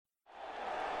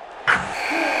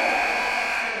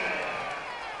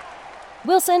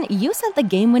Wilson, you sent the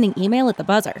game-winning email at the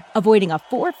buzzer, avoiding a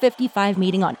 4:55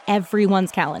 meeting on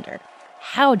everyone's calendar.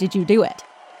 How did you do it?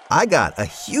 I got a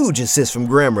huge assist from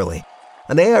Grammarly,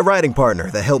 an AI writing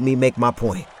partner that helped me make my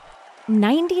point.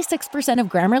 96% of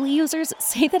Grammarly users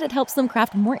say that it helps them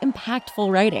craft more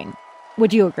impactful writing.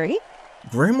 Would you agree?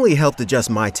 Grammarly helped adjust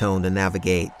my tone to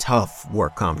navigate tough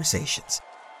work conversations.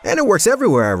 And it works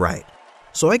everywhere I write,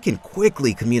 so I can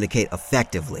quickly communicate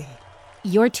effectively.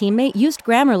 Your teammate used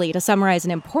Grammarly to summarize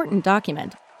an important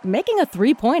document, making a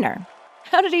 3-pointer.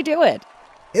 How did he do it?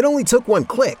 It only took one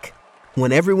click.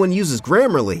 When everyone uses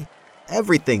Grammarly,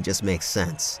 everything just makes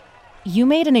sense. You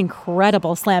made an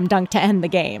incredible slam dunk to end the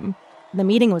game. The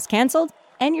meeting was canceled,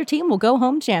 and your team will go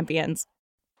home champions.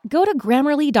 Go to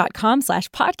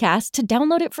Grammarly.com/podcast to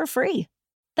download it for free.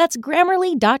 That's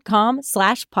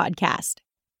Grammarly.com/podcast.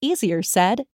 Easier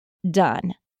said,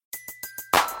 done.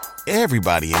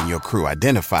 Everybody in your crew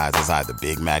identifies as either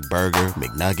Big Mac Burger,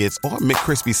 McNuggets, or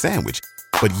McCrispy Sandwich.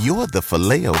 But you're the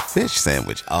Filet-O-Fish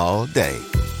Sandwich all day.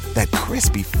 That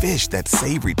crispy fish, that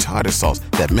savory tartar sauce,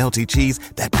 that melty cheese,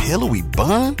 that pillowy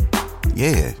bun.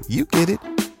 Yeah, you get it.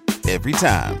 Every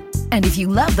time. And if you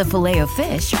love the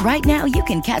Filet-O-Fish, right now you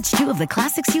can catch 2 of the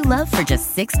classics you love for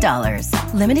just $6.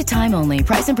 Limited time only.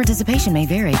 Price and participation may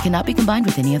vary. Cannot be combined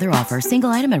with any other offer. Single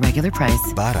item at regular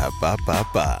price.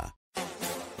 Ba-da-ba-ba-ba.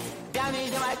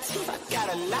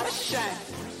 Got a lot of shine.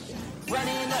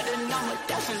 Running up the number,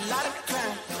 that's a lot of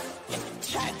crime.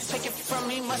 Try to take it from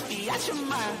me, must be out your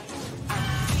mind.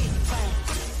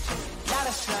 Lot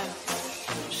of slime.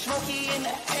 Smoky in the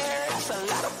air, that's a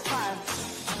lot of prime.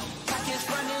 Pockets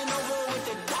running over with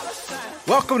the dollar sign.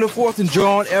 Welcome to Fourth and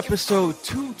Drawn, episode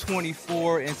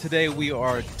 224, and today we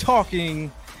are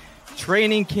talking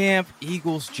training camp,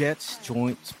 Eagles, Jets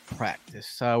joint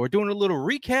practice. We're doing a little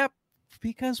recap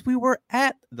because we were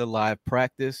at the live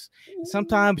practice.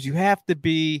 Sometimes you have to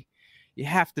be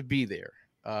there.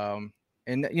 And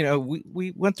you know,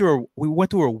 we went through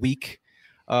a week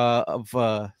of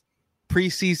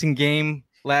preseason game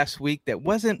last week that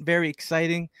wasn't very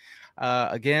exciting.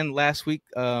 Again, last week,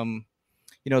 you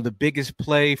know, the biggest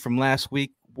play from last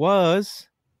week was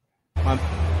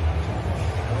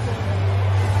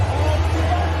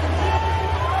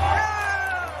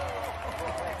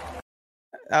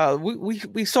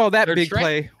we saw that big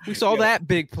play. We saw that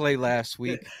big play last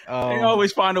week. They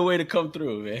always find a way to come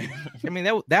through, man. I mean,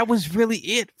 that was really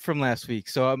it from last week.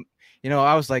 So, you know,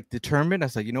 I was like determined. I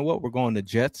was like, you know what? We're going to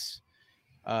Jets,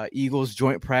 Eagles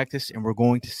joint practice, and we're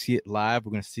going to see it live.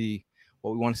 We're going to see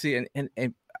what we want to see. And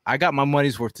I got my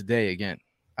money's worth today again.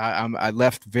 I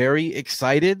left very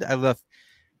excited. I left,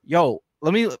 I'm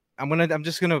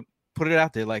just gonna put it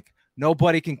out there. Like,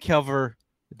 nobody can cover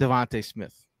Devontae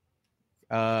Smith.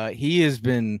 He's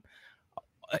been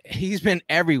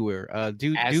everywhere.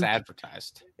 Dude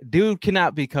Advertised. Dude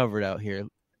cannot be covered out here.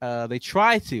 They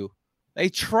try to,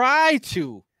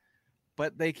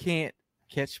 but they can't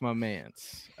catch my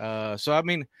man's. So I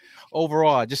mean,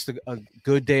 overall, just a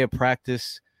good day of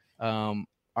practice.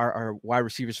 Our wide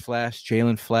receivers flashed.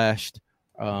 Jalen flashed.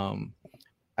 I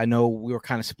know we were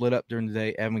kind of split up during the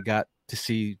day. Evan got to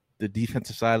see the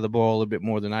defensive side of the ball a little bit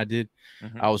more than I did.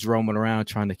 Mm-hmm. I was roaming around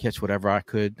trying to catch whatever I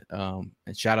could. And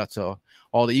shout out to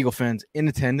all the Eagle fans in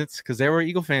attendance, because there were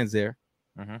Eagle fans there.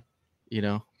 Mm-hmm. You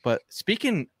know, but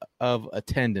speaking of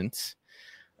attendance,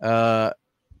 Prime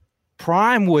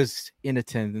was in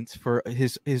attendance for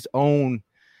his own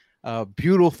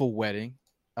beautiful wedding.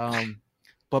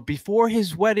 But before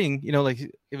his wedding, you know, like,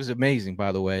 it was amazing,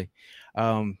 by the way.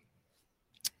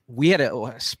 We had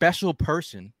a special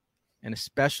person and a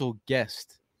special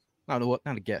guest. Not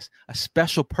a guest, a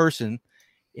special person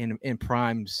in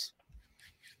Prime's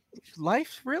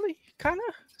life, really, kind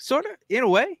of, sort of, in a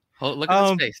way. Look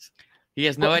at his face. He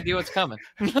has no idea what's coming.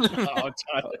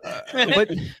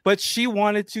 But she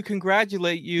wanted to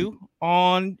congratulate you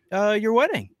on your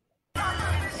wedding.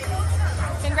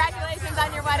 Congratulations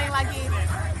on your wedding, Lucky.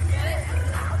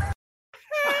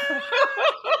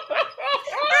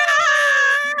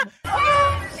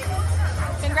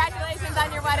 Congratulations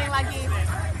on your wedding, Lucky.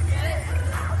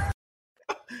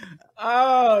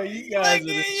 Oh, you guys are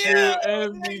the true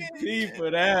MVP for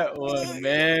that one,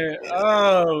 man.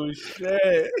 Oh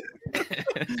shit,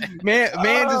 man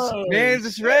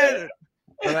just read.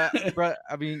 But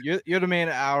I mean, you're the man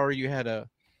of the hour. You had a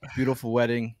beautiful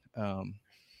wedding.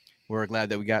 We're glad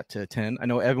that we got to attend. I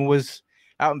know Evan was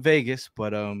out in Vegas,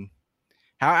 but how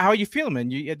are you feeling, man?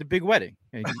 You had the big wedding.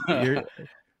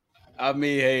 I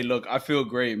mean, hey, look, I feel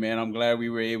great, man. I'm glad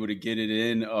we were able to get it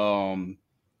in.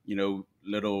 You know,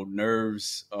 little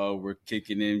nerves were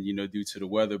kicking in, you know, due to the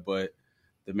weather, but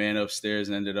the man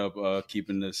upstairs ended up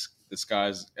keeping the the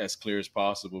sky's as clear as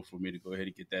possible for me to go ahead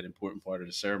and get that important part of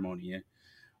the ceremony in.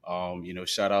 You know,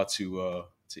 shout out to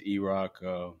E-Rock.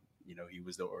 You know, he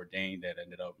was the ordained that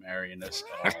ended up marrying us,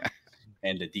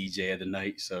 and the DJ of the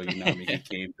night. So, you know, I mean, he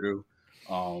came through.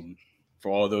 For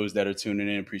all those that are tuning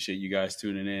in, appreciate you guys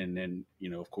tuning in. And,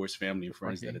 you know, of course, family and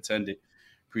friends that attended,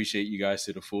 appreciate you guys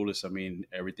to the fullest. I mean,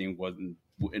 everything wouldn't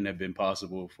have been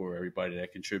possible for everybody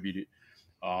that contributed.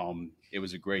 It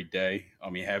was a great day.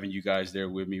 I mean, having you guys there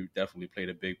with me definitely played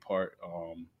a big part.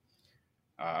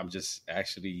 I'm just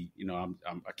actually, you know,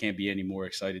 I can't be any more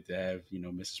excited to have, you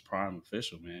know, Mrs. Prime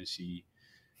official, man. She,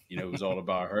 you know, it was all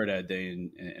about her that day,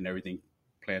 and everything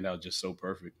planned out just so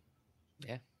perfect.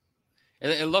 Yeah.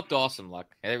 It looked awesome,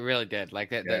 Luck. It really did. Like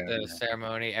the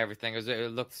ceremony, everything.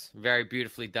 It looks very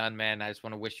beautifully done, man. I just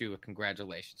want to wish you a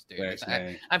congratulations, dude.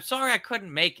 Thanks, I'm sorry I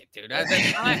couldn't make it, dude.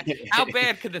 How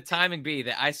bad could the timing be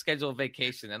that I schedule a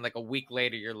vacation and like a week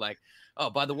later you're like,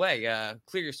 oh, by the way,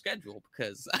 clear your schedule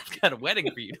because I've got a wedding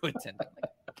for you to attend.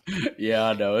 Yeah,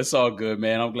 I know. It's all good,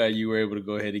 man. I'm glad you were able to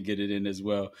go ahead and get it in as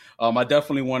well. I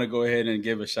definitely want to go ahead and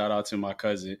give a shout out to my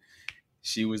cousin.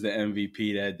 She was the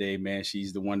MVP that day, man.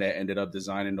 She's the one that ended up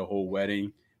designing the whole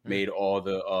wedding, made all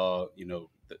the, you know,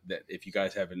 that if you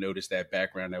guys haven't noticed that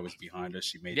background that was behind us,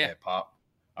 she made that pop.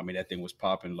 I mean, that thing was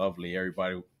popping lovely.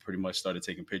 Everybody pretty much started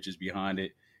taking pictures behind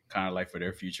it, kind of like for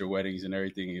their future weddings and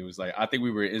everything. It was like, I think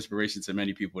we were an inspiration to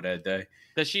many people that day.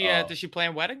 Does she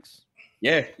plan weddings?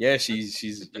 Yeah.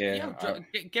 She's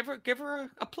give her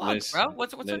a plug, bro.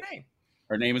 What's her name?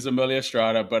 Her name is Amelia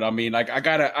Estrada, but I mean, like,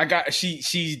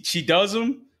 she does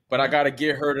them, but I gotta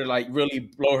get her to like really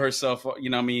blow herself up, you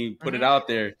know what I mean, put it out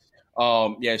there.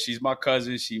 Yeah, she's my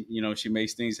cousin. She, you know, she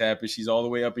makes things happen. She's all the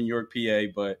way up in York, PA,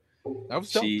 but that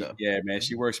was dope, though. Yeah, man,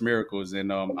 she works miracles,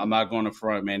 and I'm not going to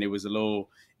front, man. It was a little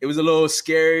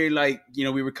scary, like, you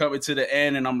know, we were coming to the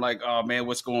end, and I'm like, oh man,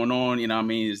 what's going on? You know what I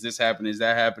mean? Is this happening? Is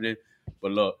that happening?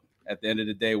 But look, at the end of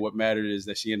the day, what mattered is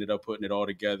that she ended up putting it all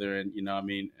together. And, you know what I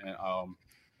mean? And,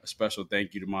 a special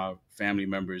thank you to my family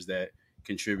members that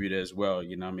contributed as well,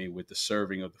 you know what I mean, with the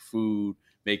serving of the food,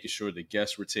 making sure the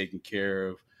guests were taken care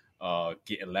of,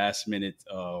 getting last minute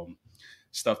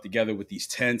stuff together with these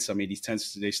tents. I mean, these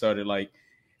tents, they started like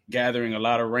gathering a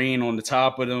lot of rain on the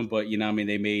top of them, but, you know what I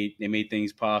mean, they made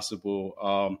things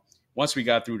possible. Once we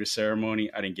got through the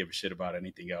ceremony, I didn't give a shit about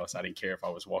anything else. I didn't care if I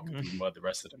was walking through mud the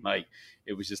rest of the night.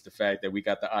 It was just the fact that we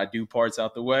got the I do parts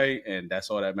out the way, and that's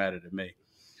all that mattered to me.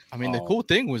 I mean, the cool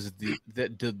thing was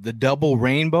the double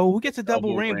rainbow. Who gets a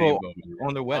double rainbow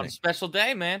on their wedding? On a special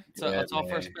day, man. It's all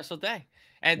for a special day.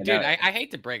 And dude, I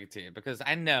hate to break it to you because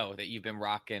I know that you've been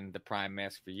rocking the Prime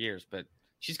mask for years, but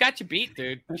she's got you beat,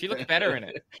 dude. She looks better in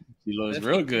it. She looks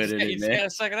real good in it, man. You just gotta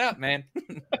suck it up, man.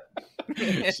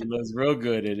 She looks real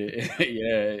good in it.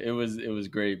 Yeah, it was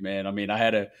great, man. I mean, I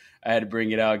had to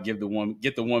bring it out, get the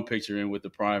one picture in with the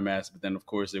Prime mask, but then of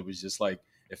course it was just like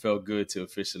it felt good to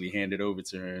officially hand it over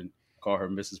to her and call her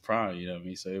Mrs. Prime. You know what I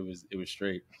mean? So it was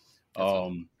straight. I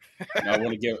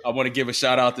want to give a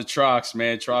shout out to Trox,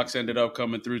 man. Trox ended up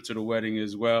coming through to the wedding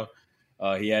as well.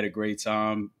 He had a great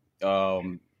time.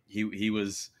 He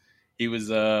was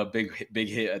a big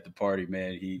hit at the party,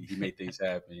 man. He made things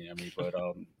happen. You know what I mean?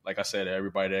 But like I said,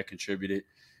 everybody that contributed,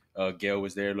 Gail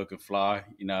was there looking fly.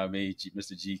 You know what I mean?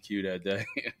 Mr. GQ that day.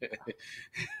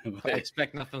 I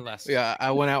expect nothing less. Yeah,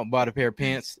 I went out and bought a pair of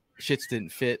pants. Shits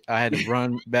didn't fit. I had to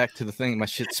run back to the thing. My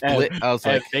shit split. I was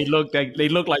like, they looked like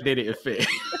they didn't fit.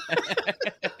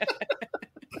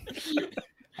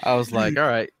 I was like, all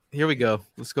right, here we go.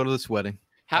 Let's go to this wedding.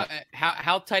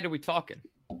 How tight are we talking?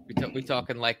 We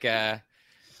talking like you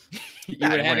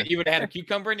would have had a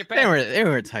cucumber in your pants. They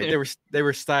weren't tight. They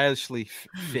were stylishly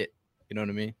fit. You know what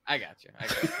I mean? I got you.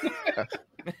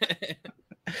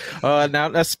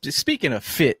 Now speaking of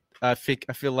fit, I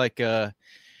feel like the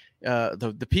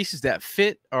pieces that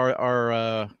fit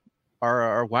are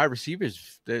wide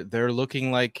receivers. They're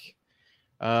looking like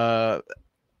a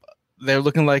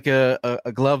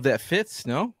glove that fits.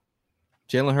 No,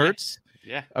 Jalen Hurts.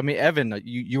 Yeah. I mean, Evan,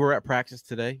 you were at practice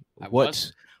today.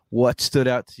 What stood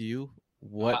out to you?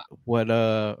 What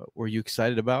were you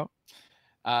excited about?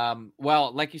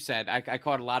 Well, like you said, I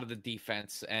caught a lot of the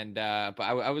defense, and but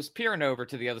I was peering over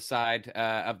to the other side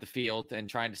of the field and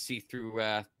trying to see through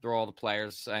all the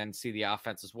players and see the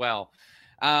offense as well.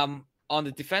 On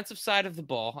the defensive side of the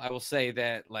ball, I will say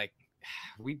that like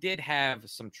we did have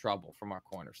some trouble from our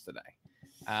corners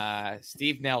today.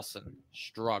 Steve Nelson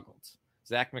struggled.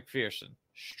 Zach McPherson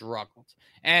struggled.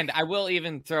 And I will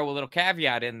even throw a little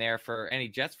caveat in there for any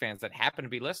Jets fans that happen to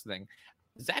be listening.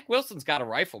 Zach Wilson's got a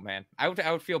rifle, man. I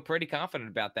would feel pretty confident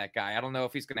about that guy. I don't know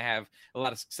if he's going to have a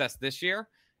lot of success this year.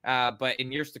 But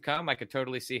in years to come, I could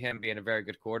totally see him being a very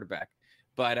good quarterback.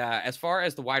 But as far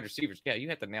as the wide receivers, yeah, you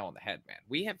hit the nail on the head, man.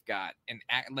 We have got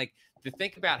like to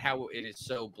think about how it is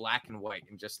so black and white,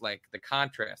 and just like the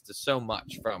contrast is so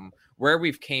much from where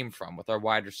we've came from with our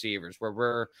wide receivers, where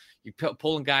we're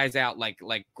pulling guys out like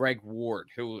Greg Ward,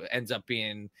 who ends up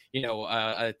being,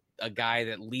 a guy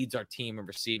that leads our team in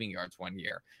receiving yards one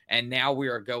year. And now we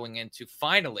are going into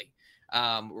finally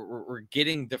we're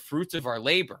getting the fruits of our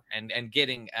labor and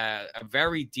getting a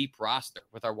very deep roster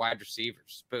with our wide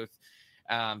receivers, both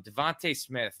Devontae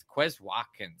Smith, Quez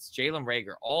Watkins, Jalen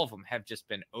Reagor, all of them have just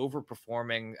been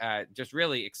overperforming, just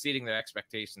really exceeding their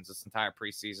expectations this entire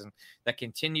preseason. That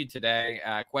continued today.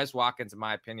 Quez Watkins, in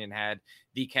my opinion, had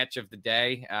the catch of the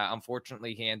day.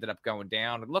 Unfortunately, he ended up going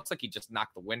down. It looks like he just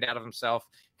knocked the wind out of himself,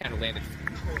 kind of landed.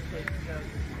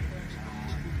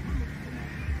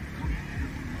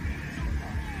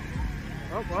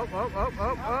 Oh,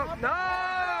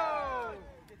 no!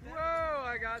 Whoa,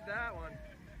 I got that one.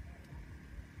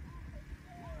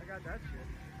 I got that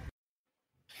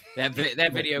shit.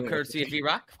 That video courtesy of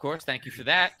V-Rock, of course. Thank you for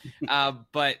that.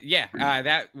 But yeah,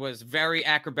 that was very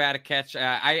acrobatic catch.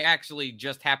 I actually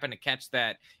just happened to catch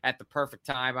that at the perfect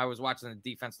time. I was watching the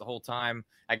defense the whole time.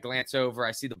 I glance over,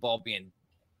 I see the ball being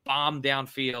bombed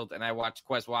downfield, and I watch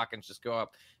Quez Watkins just go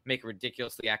up, make a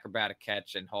ridiculously acrobatic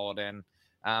catch, and haul it in.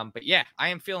 But yeah, I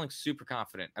am feeling super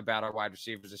confident about our wide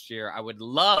receivers this year. I would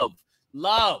love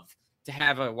to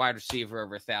have a wide receiver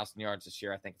over 1,000 yards this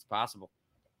year. I think it's possible.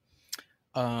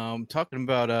 Talking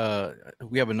about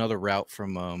we have another route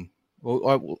from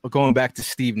going back to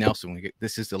Steve Nelson.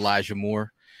 This is Elijah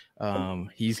Moore.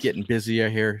 He's getting busier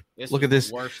here. Look at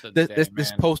this.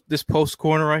 This post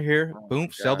corner right here. Oh,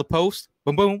 boom. Sell the post.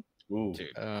 Boom boom. Ooh.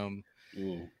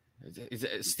 Dude.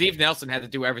 Steve Nelson had to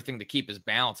do everything to keep his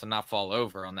balance and not fall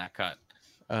over on that cut.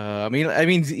 I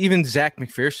mean, even Zach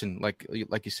McPherson, like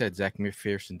you said, Zach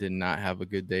McPherson did not have a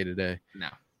good day today. No.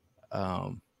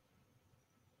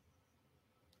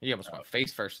 He almost went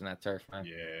face first in that turf, man.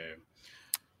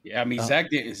 Yeah. I mean, Zach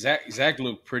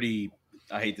looked pretty.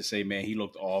 I hate to say, man, he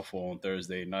looked awful on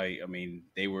Thursday night. I mean,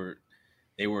 they were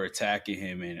attacking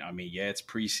him, and I mean, yeah, it's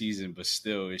preseason, but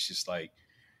still, it's just like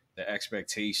the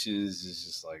expectations is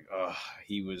just like,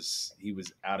 he was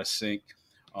out of sync.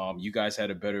 You guys had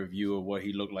a better view of what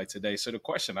he looked like today. So the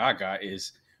question I got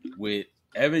is, with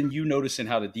Evan, you noticing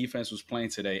how the defense was playing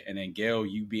today, and then Gail,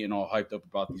 you being all hyped up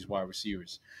about these wide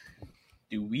receivers,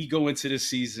 do we go into the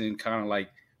season kind of like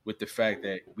with the fact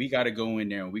that we got to go in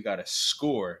there and we got to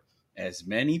score as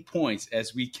many points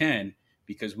as we can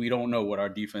because we don't know what our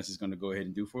defense is going to go ahead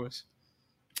and do for us?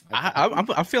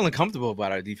 I'm feeling comfortable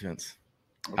about our defense.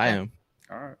 Okay. I am.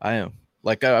 All right. I am.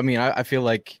 Like, I mean, I feel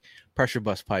like pressure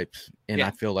bust pipes, and Yeah.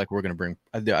 I feel like we're going to bring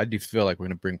 – I do feel like we're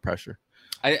going to bring pressure.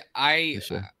 I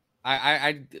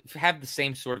have the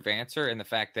same sort of answer in the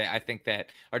fact that I think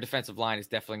that our defensive line is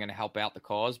definitely going to help out the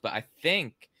cause. But I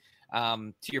think,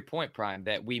 to your point, Prime,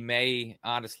 that we may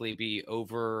honestly be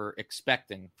over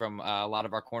expecting from a lot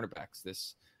of our cornerbacks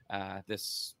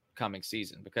this coming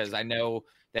season, because I know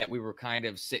that we were kind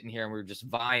of sitting here and we were just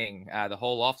vying the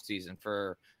whole offseason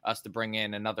for us to bring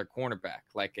in another cornerback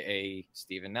like a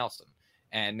Steven Nelson.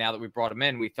 And now that we brought him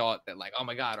in, we thought that, like, oh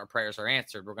my God, our prayers are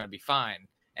answered. We're going to be fine.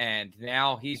 And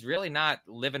now he's really not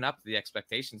living up to the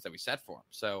expectations that we set for him.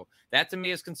 So that to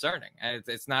me is concerning. And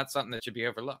it's not something that should be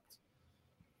overlooked.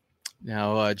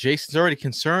 Now, Jason's already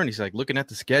concerned. He's like, looking at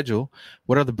the schedule,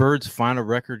 what are the Birds' final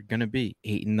record going to be?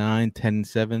 8-9,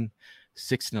 10-7,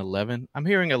 6-11. I'm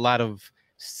hearing a lot of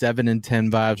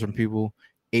 7-10 vibes from people,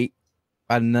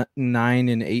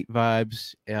 9-8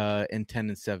 vibes, and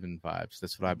 10-7 vibes.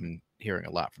 That's what I've been hearing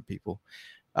a lot from people.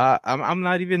 I'm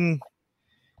not even.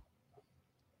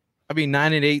 I mean,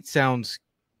 9-8 sounds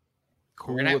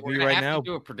cool with me right now. We're gonna have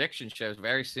to do a prediction show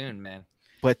very soon, man.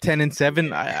 But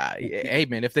 10-7, hey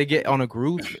man, if they get on a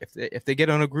groove, if they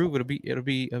get on a groove, it'll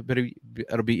be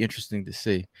interesting to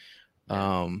see.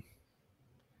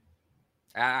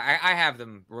 I have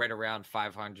them right around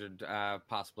 500,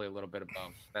 possibly a little bit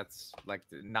above. That's like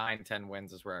 9-10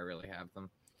 wins is where I really have them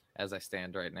as I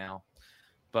stand right now.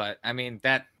 But I mean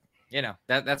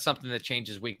that's something that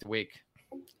changes week to week.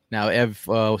 Now, Ev,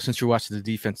 since you're watching the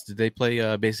defense, did they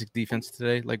play basic defense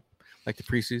today, like the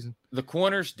preseason? The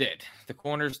corners did.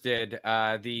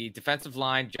 The defensive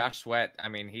line, Josh Sweat, I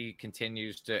mean, he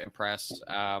continues to impress.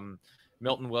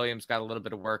 Milton Williams got a little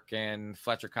bit of work in.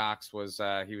 Fletcher Cox was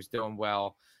doing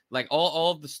well. Like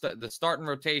all of the starting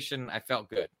rotation, I felt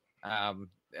good. But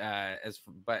as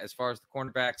far as the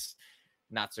cornerbacks,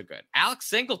 not so good. Alex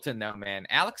Singleton, though, man.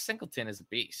 Alex Singleton is a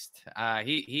beast.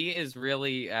 He is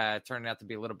really turning out to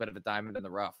be a little bit of a diamond in the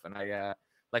rough, and I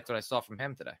liked what I saw from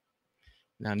him today.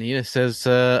 Now Nina says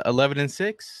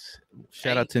 11-6.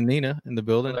 Shout out to Nina in the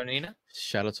building. Hello, Nina.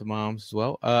 Shout out to moms as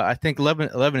well. I think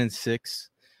 11-6.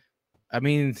 I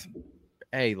mean,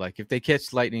 hey, like if they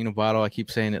catch lightning in a bottle, I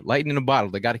keep saying it. Lightning in a bottle,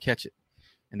 they got to catch it,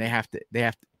 and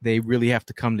they really have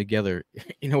to come together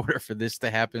in order for this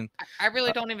to happen. I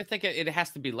really don't even think it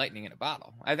has to be lightning in a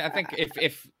bottle. I think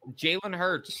if Jalen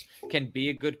Hurts can be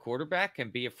a good quarterback, can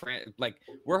be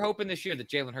we're hoping this year that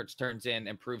Jalen Hurts turns in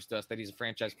and proves to us that he's a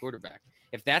franchise quarterback.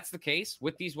 If that's the case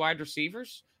with these wide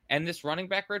receivers and this running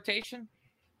back rotation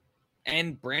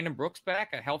and Brandon Brooks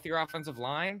back, a healthier offensive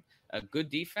line, a good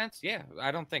defense, yeah,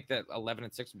 I don't think that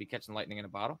 11-6 would be catching lightning in a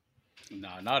bottle. No,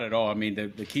 not at all. I mean,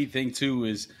 the key thing too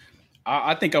is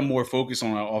I think I'm more focused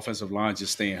on our offensive line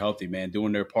just staying healthy, man,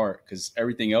 doing their part, because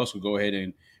everything else would go ahead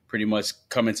and pretty much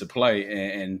come into play,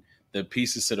 and the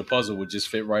pieces to the puzzle would just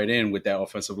fit right in with that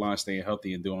offensive line staying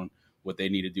healthy and doing what they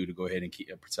need to do to go ahead and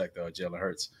protect Jalen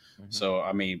Hurts. Mm-hmm. So,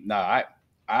 I mean,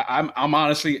 I'm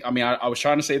honestly, I mean, I was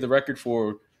trying to save the record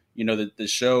for, you know, the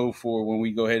show for when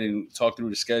we go ahead and talk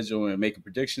through the schedule and making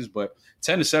predictions, but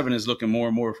 10-7 is looking more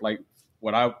and more like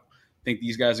what I think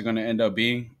these guys are going to end up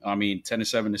being. I mean,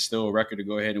 10-7 is still a record to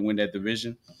go ahead and win that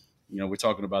division. You know, we're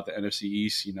talking about the NFC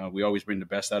East. You know, we always bring the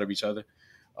best out of each other.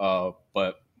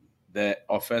 But that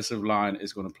offensive line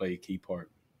is going to play a key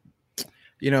part.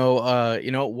 You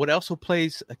know what also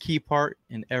plays a key part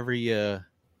in every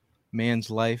man's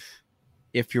life?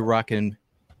 If you're rocking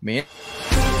man.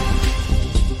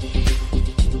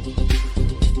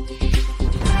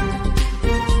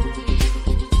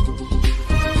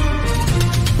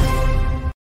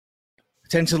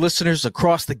 Attention listeners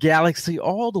across the galaxy,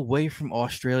 all the way from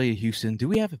Australia, Houston, do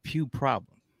we have a pube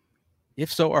problem?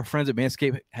 If so, our friends at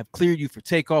Manscaped have cleared you for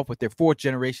takeoff with their 4th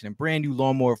generation and brand new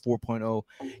Lawnmower 4.0.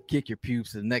 Kick your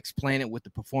pubes to the next planet with the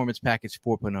Performance Package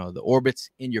 4.0. The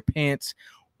orbits in your pants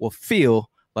will feel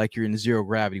like you're in zero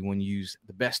gravity when you use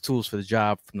the best tools for the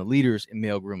job from the leaders in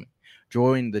male grooming.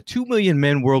 Join the 2 million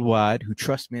men worldwide who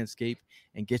trust Manscaped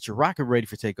and get your rocket ready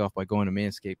for takeoff by going to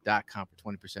manscaped.com for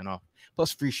 20% off,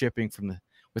 plus free shipping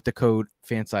with the code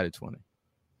FANSIDED20.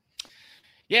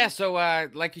 Yeah, so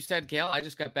like you said, Gail, I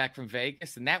just got back from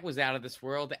Vegas, and that was out of this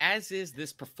world, as is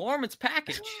this Performance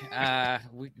Package.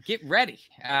 We get ready.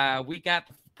 We got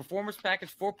the Performance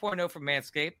Package 4.0 from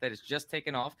Manscaped that has just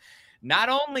taken off, not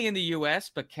only in the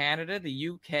U.S., but Canada, the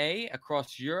U.K.,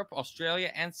 across Europe,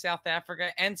 Australia, and South Africa,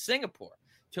 and Singapore.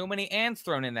 Too many ands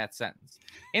thrown in that sentence.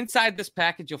 Inside this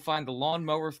package, you'll find the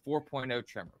Lawnmower 4.0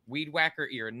 trimmer, Weed Whacker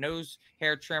ear and nose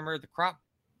hair trimmer, the Crop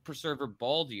Preserver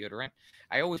ball deodorant.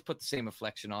 I always put the same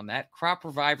inflection on that. Crop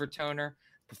Reviver toner,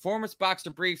 performance boxer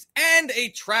briefs, and a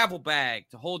travel bag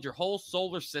to hold your whole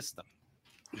solar system.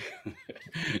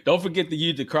 Don't forget to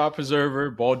use the Crop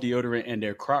Preserver, ball deodorant, and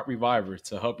their Crop Reviver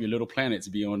to help your little planets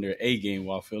be on their A game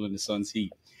while feeling the sun's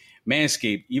heat.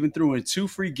 Manscaped even threw in 2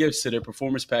 free gifts to their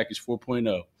Performance Package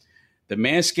 4.0. The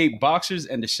Manscaped Boxers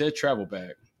and the Shed Travel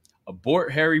Bag.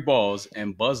 Abort Hairy Balls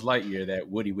and Buzz Lightyear that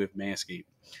Woody with Manscaped.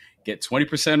 Get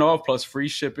 20% off plus free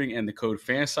shipping and the code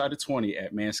FANSIDED20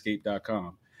 at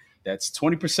manscaped.com. That's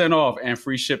 20% off and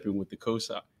free shipping with the code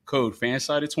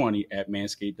FANSIDED20 at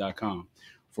manscaped.com.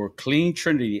 For clean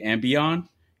trinity and beyond,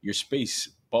 your space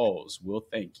balls will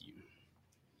thank you.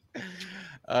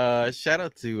 Shout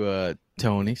out to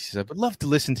Tony. She said, "Would love to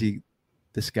listen to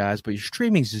this, guys, but your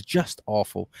streaming is just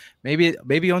awful. Maybe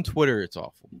on Twitter it's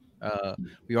awful.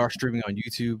 We are streaming on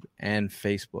YouTube and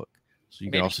Facebook. So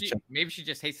you can also check. Maybe she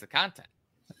just hates the content.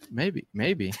 Maybe.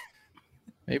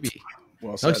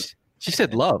 Well no, said. she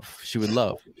said love. She would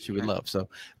love. So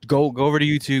go over to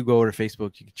YouTube, go over to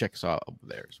Facebook. You can check us out over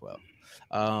there as well.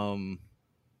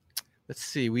 Let's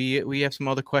see. We have some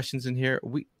other questions in here.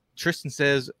 Tristan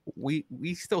says we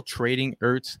still trading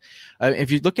Ertz. If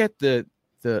you look at the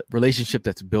relationship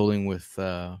that's building with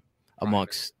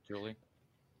amongst Julie.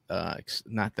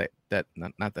 Not that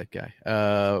guy.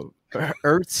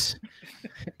 Ertz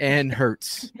and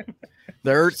Hurts.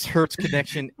 The Ertz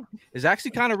connection is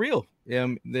actually kind of real.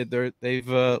 They've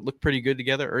looked pretty good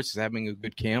together. Ertz is having a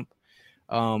good camp.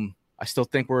 I still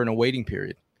think we're in a waiting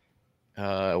period.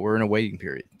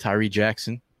 Tyree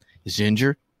Jackson is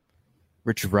injured.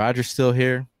 Richard Rodgers still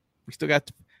here. We still got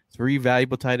 3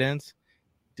 valuable tight ends.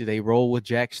 Do they roll with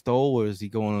Jack Stoll, or is he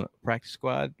going on a practice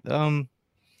squad?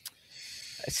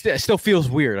 It still feels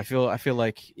weird. I feel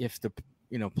like if the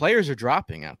players are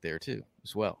dropping out there too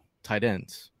as well, tight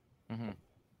ends. Mm-hmm.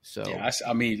 So yeah,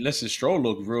 I mean, listen, Stroll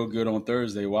looked real good on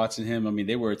Thursday. Watching him, I mean,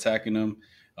 they were attacking him,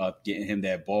 getting him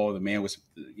that ball. The man was,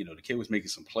 the kid was making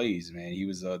some plays. Man, he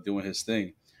was doing his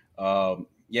thing. I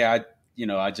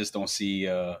just don't see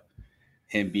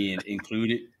him being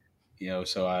included.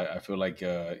 So I feel like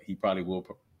he probably will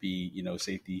be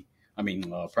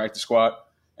practice squad,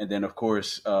 and then of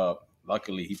course,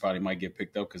 luckily he probably might get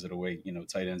picked up because of the way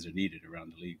tight ends are needed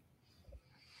around the league.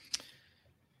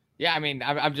 Yeah, I mean,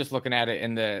 I'm just looking at it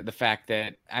in the fact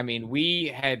that, I mean, we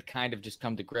had kind of just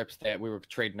come to grips that we were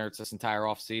trading Ertz this entire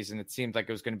offseason. It seemed like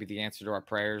it was going to be the answer to our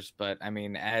prayers. But, I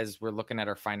mean, as we're looking at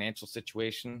our financial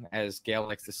situation, as Gail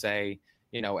likes to say,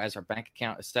 as our bank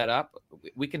account is set up,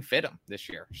 we can fit him this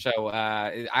year. So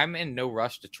I'm in no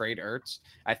rush to trade Ertz.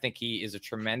 I think he is a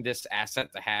tremendous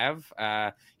asset to have.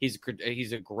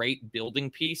 He's a great building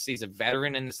piece. He's a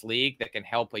veteran in this league that can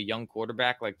help a young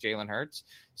quarterback like Jalen Hurts.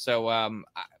 So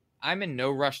I'm in no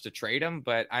rush to trade him,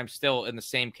 but I'm still in the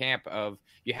same camp of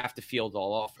you have to field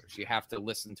all offers. You have to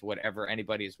listen to whatever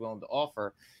anybody is willing to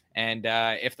offer. And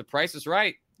if the price is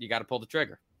right, you got to pull the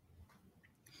trigger.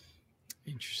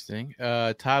 Interesting.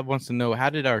 Todd wants to know, how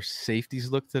did our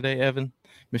safeties look today, Evan?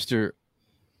 Mr.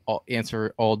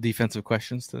 Answer all defensive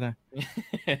questions today.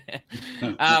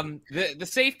 The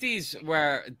safeties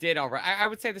did all right. I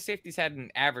would say the safeties had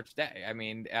an average day. I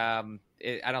mean,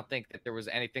 I don't think that there was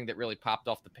anything that really popped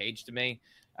off the page to me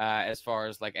as far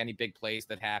as like any big plays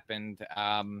that happened.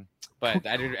 But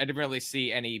I didn't really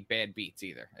see any bad beats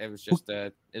either. It was just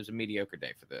a mediocre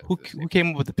day for the. Who came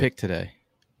up with the pick today?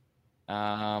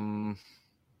 It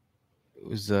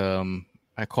was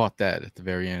I caught that at the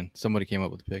very end. Somebody came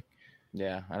up with the pick.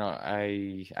 Yeah,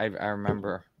 I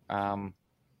remember.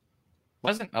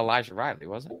 Wasn't Elijah Riley,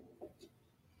 was it?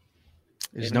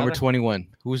 It's number 21.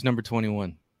 Who was number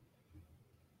 21?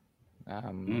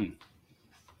 You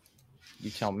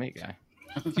tell me, guy.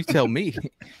 You tell me.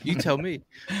 You tell me.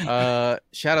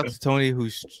 Shout out to Tony,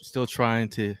 who's still trying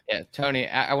to. Yeah, Tony,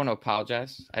 I want to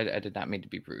apologize. I did not mean to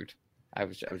be rude. I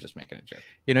was just making a joke.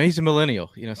 He's a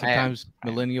millennial. Sometimes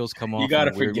millennials come off. You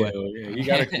gotta forget. You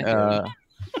gotta.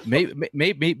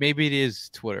 Maybe it is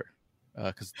Twitter,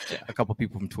 because a couple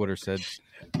people from Twitter said.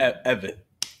 Evan.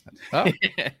 Oh,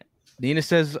 Nina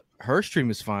says her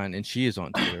stream is fine, and she is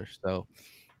on Twitter. So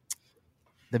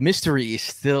the mystery is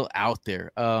still out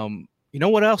there. You know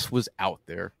what else was out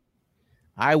there?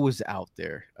 I was out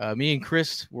there. Me and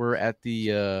Chris were at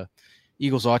the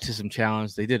Eagles Autism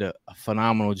Challenge. They did a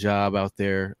phenomenal job out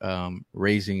there,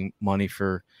 raising money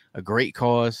for a great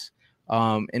cause.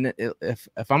 And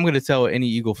if I'm going to tell any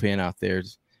Eagle fan out there,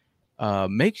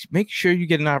 make sure you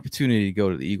get an opportunity to go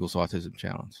to the Eagles Autism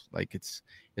Challenge. Like it's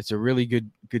a really good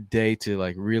day to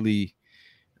like really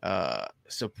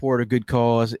support a good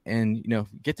cause, and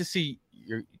get to see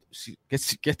get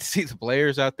to see the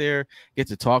players out there, get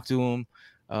to talk to them.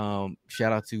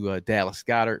 Shout out to Dallas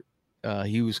Goddard.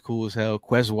 He was cool as hell.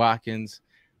 Quez Watkins,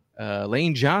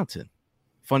 Lane Johnson,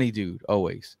 funny dude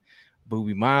always.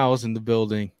 Booby Miles in the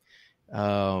building.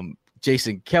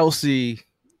 Jason Kelsey,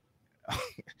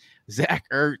 Zach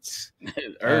Ertz, man.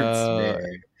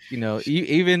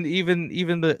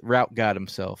 Even the route guy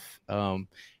himself.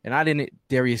 And I didn't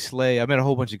Darius Slay. I met a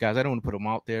whole bunch of guys. I don't want to put them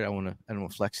out there. I don't want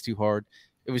to flex too hard.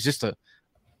 It was just a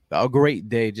great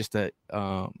day just to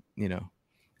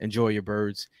enjoy your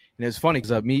birds. And it's funny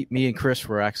because me and Chris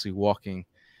were actually walking.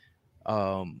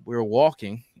 We were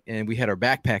walking and we had our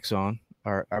backpacks on,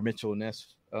 our Mitchell &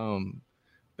 Ness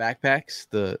backpacks,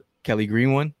 the Kelly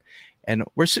Green one, and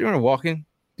we're sitting there walking,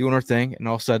 doing our thing, and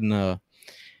all of a sudden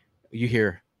you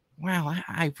hear, wow,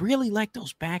 I really like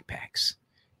those backpacks.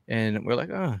 And we're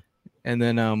like, oh. And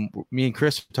then me and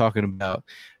Chris were talking about,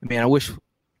 man, I wish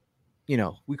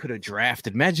we could have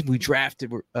drafted. Imagine we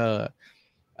drafted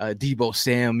Deebo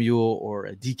Samuel or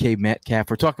a DK Metcalf.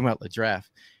 We're talking about the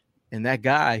draft, and that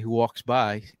guy who walks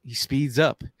by, he speeds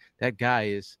up. That guy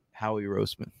is Howie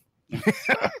Roseman.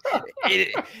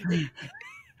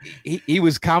 He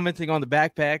was commenting on the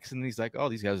backpacks, and he's like, "Oh,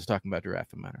 these guys are talking about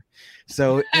draft matter."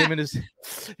 So him and his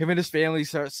family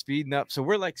start speeding up. So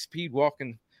we're like speed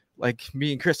walking, like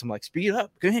me and Chris. I'm like, "Speed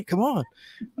up, go ahead, come on."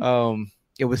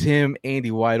 It was him,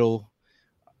 Andy Weidel.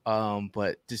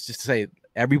 But just to say,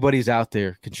 everybody's out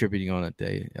there contributing on that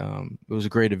day. It was a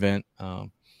great event.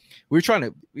 We were trying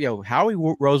to, Howie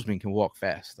Roseman can walk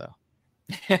fast though.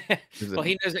 Well,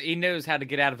 he knows how to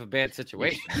get out of a bad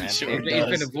situation, man. Sure He's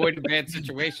been avoiding bad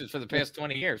situations for the past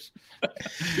 20 years.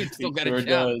 He's still got a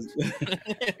job.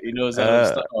 He knows how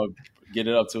to get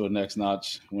it up to a next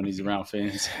notch when he's around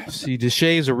fans. See,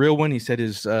 Deshae is a real one. He said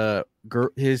his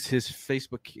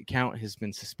Facebook account has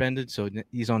been suspended, so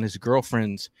he's on his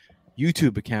girlfriend's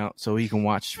YouTube account so he can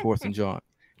watch 4th and John.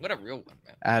 What a real one,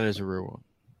 man. That is a real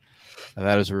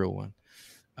one.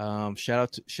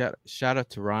 Shout out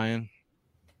to Ryan.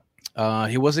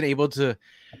 He wasn't able to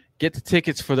get the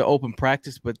tickets for the open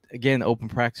practice, but again, open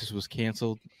practice was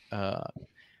canceled.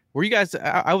 Were you guys?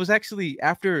 I was actually,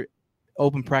 after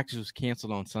open practice was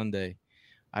canceled on Sunday,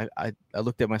 I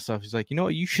looked at myself. He's like, you know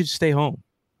what? You should stay home.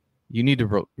 You need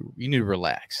to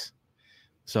relax.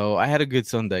 So I had a good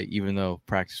Sunday, even though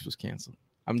practice was canceled.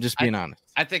 I'm just being honest.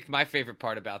 I think my favorite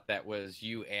part about that was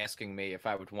you asking me if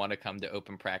I would want to come to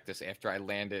open practice after I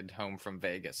landed home from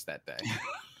Vegas that day.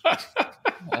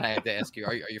 And I had to ask you,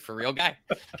 are you for real, guy?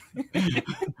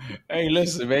 Hey,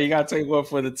 listen, man, you got to take one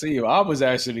for the team. I was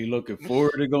actually looking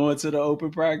forward to going to the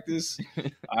open practice.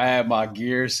 I had my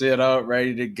gear set up,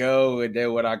 ready to go. And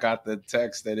then when I got the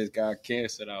text that it got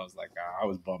canceled, I was like, I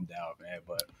was bummed out, man.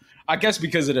 But I guess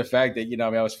because of the fact that,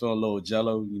 I was feeling a little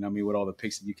jello, with all the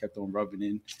pics that you kept on rubbing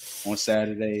in on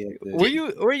Saturday. Were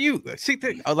you see,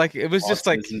 like, it was just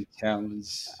like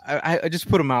challenge. I just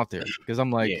put them out there because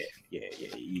I'm like,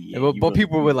 yeah. But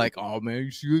people were like, oh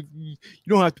man, you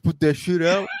don't have to put that shit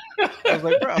out. I was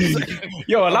like, bro.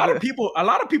 Yo, a lot of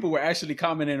people were actually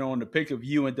commenting on the pic of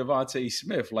you and Devontae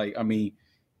Smith. Like,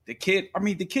 the kid's,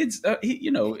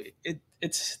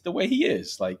 it's the way he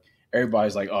is. Like,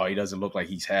 everybody's like, oh, he doesn't look like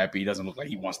he's happy. He doesn't look like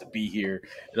he wants to be here.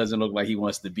 It doesn't look like he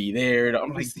wants to be there. And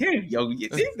I'm like, damn, yo,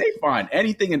 they find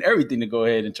anything and everything to go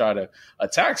ahead and try to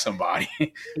attack somebody.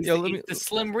 Yo, the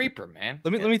Slim Reaper, man.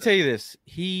 Let me tell you this.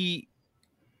 He's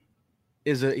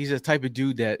a type of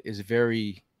dude that is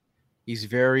very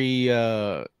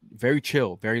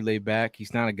chill, very laid back.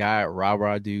 He's not a guy, a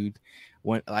rah-rah dude.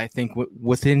 When I think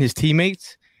within his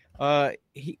teammates,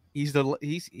 he's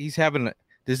having a.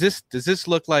 Does this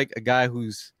look like a guy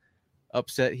who's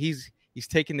upset? He's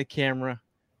taking the camera,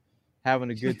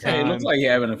 having a good time. Hey, it looks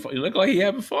like he's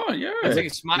having fun. Yeah, I think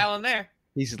he's smiling there.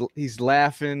 He's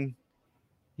laughing.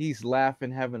 He's laughing,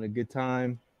 having a good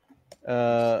time.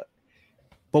 But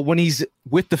when he's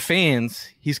with the fans,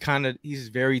 he's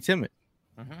very timid.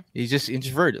 Mm-hmm. He's just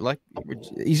introverted. Like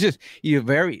he's a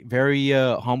very, very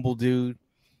humble dude,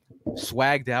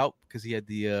 swagged out because he had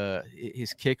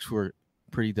his kicks were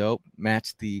pretty dope,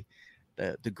 matched the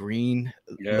green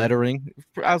lettering.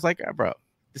 I was like, bro,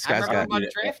 this guy's got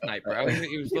draft night, bro.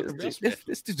 He was looking real stiff.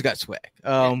 This dude's got swag.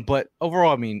 But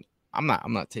overall, I'm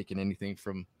not taking anything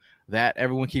from that.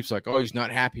 Everyone keeps like, oh, he's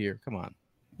not happy here. Come on.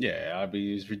 Yeah,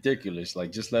 it's ridiculous.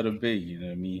 Like, just let him be. You know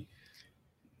what I mean?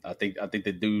 I think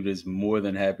the dude is more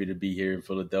than happy to be here in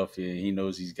Philadelphia. He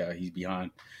knows he's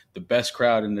behind the best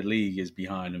crowd in the league is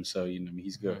behind him. So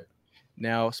he's good.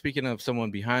 Now, speaking of someone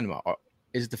behind him,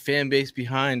 is the fan base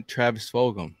behind Travis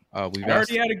Fulgham? We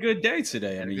already had a good day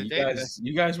today.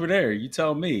 You guys were there. You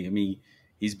tell me.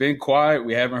 He's been quiet.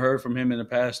 We haven't heard from him in the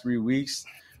past 3 weeks.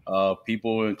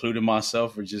 People, including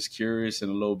myself, are just curious and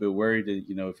a little bit worried that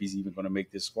if he's even going to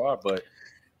make this squad. But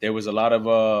there was a lot of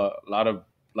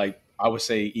like, I would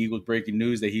say, Eagles breaking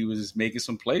news that he was making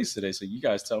some plays today. So you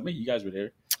guys tell me. You guys were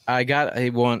there. I got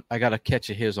a catch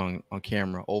of his on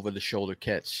camera, over the shoulder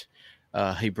catch.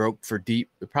 He broke for deep,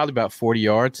 probably about 40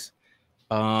 yards.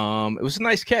 It was a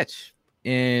nice catch,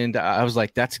 and I was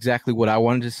like, "That's exactly what I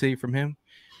wanted to see from him."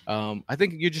 I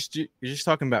think you're just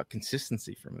talking about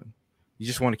consistency from him. You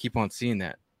just want to keep on seeing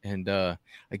that, and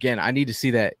again, I need to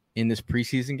see that in this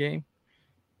preseason game.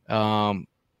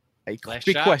 Big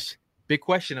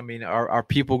question. Are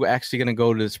people actually going to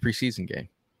go to this preseason game?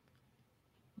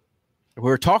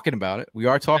 We're talking about it. We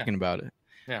are talking about it.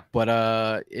 Yeah,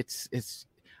 but it's.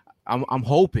 I'm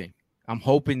hoping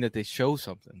that they show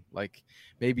something, like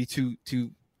maybe two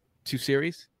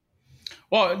series.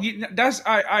 Well,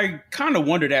 I kind of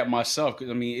wondered that myself,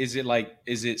 because is it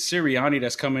Sirianni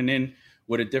that's coming in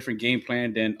with a different game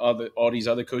plan than all these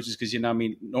other coaches? Because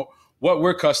what we're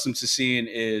accustomed to seeing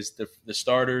is the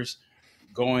starters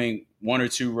going 1 or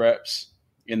 2 reps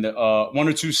in the 1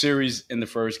 or 2 series in the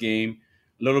first game,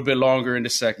 a little bit longer in the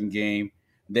second game.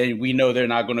 Then we know they're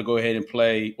not going to go ahead and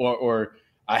play or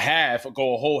a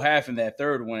whole half in that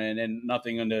third one, and then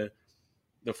nothing in the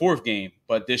fourth game.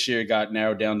 But this year it got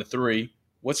narrowed down to 3.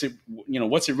 What's it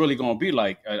really going to be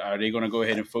like? Are they going to go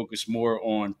ahead and focus more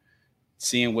on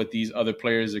seeing what these other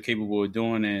players are capable of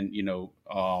doing, and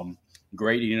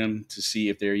grading them to see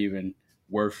if they're even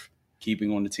worth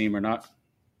keeping on the team or not?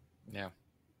 Yeah.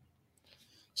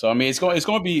 So it's going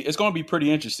to be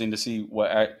pretty interesting to see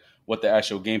what the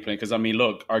actual game plan. Because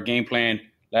look, our game plan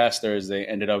last Thursday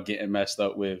ended up getting messed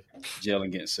up with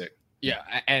Jalen getting sick. Yeah,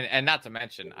 and not to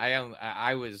mention,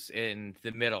 I was in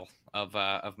the middle of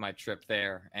my trip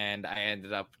there, and I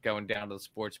ended up going down to the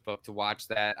sports book to watch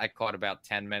that. I caught about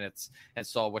 10 minutes and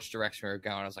saw which direction we were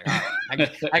going. I was like, all right,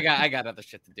 I got other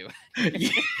shit to do.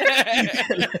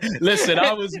 Listen,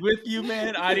 I was with you,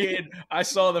 man. I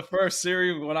saw the first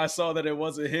series when I saw that it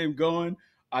wasn't him going.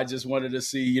 I just wanted to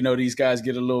see, these guys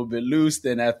get a little bit loose.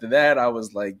 Then after that, I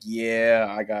was like, yeah,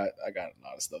 I got a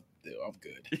lot of stuff to do. I'm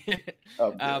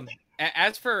good.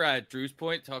 As for Drew's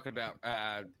point, talking about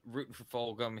rooting for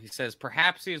Fulgham, he says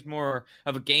perhaps he is more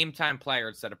of a game time player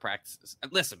instead of practices.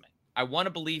 Listen, man, I want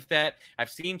to believe that. I've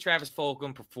seen Travis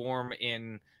Fulgham perform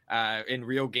in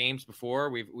real games before.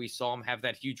 We saw him have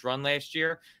that huge run last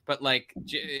year. But like,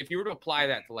 if you were to apply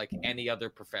that to like any other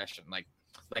profession, like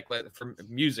for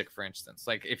music, for instance,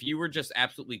 like if you were just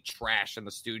absolutely trash in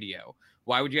the studio,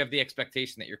 why would you have the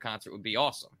expectation that your concert would be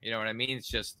awesome? You know what I mean? It's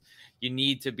just, you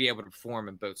need to be able to perform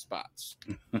in both spots.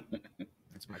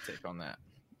 That's my take on that.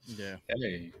 Yeah.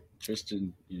 Hey,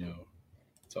 Tristan,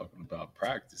 talking about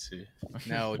practice here.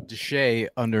 Now, Deshae,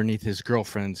 underneath his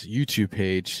girlfriend's YouTube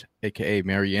page, aka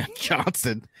Marianne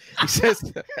Johnson, he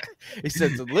says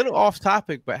a little off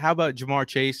topic, but how about Ja'Marr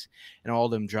Chase and all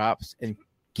them drops and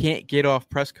can't get off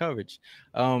press coverage?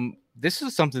 This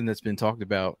is something that's been talked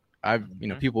about.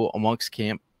 People amongst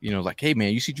camp, like, hey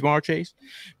man, you see Ja'Marr Chase?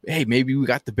 Hey, maybe we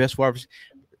got the best wide receiver.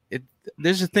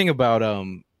 There's a thing about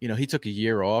he took a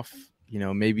year off.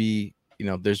 Maybe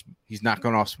he's not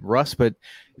going off some rust, but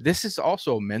this is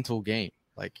also a mental game.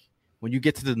 Like when you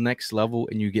get to the next level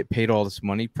and you get paid all this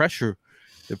money,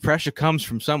 the pressure comes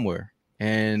from somewhere.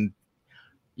 And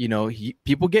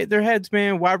people get in their heads,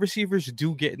 man. Wide receivers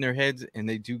do get in their heads, and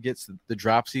they do get the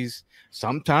dropsies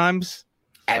sometimes.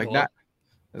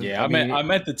 Yeah, I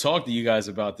meant to talk to you guys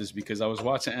about this because I was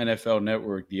watching NFL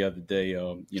Network the other day.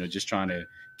 Just trying to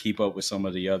keep up with some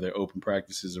of the other open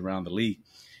practices around the league,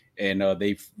 and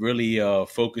they've really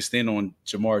focused in on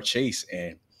Ja'Marr Chase.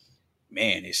 And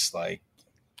man, it's like,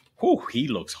 whew, he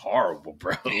looks horrible,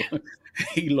 bro.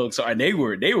 He looks, and they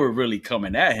were really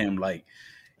coming at him like.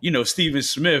 Steven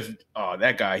Smith,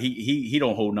 that guy, he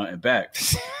don't hold nothing back.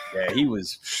 Yeah, he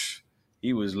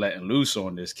was letting loose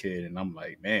on this kid, and I'm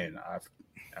like, man, I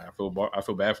feel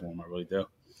bad for him. I really do.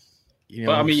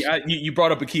 But I mean, you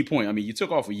brought up a key point. I mean, you took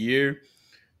off a year.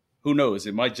 Who knows?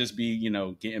 It might just be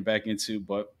getting back into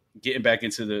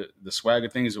the swag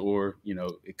of things, or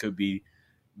it could be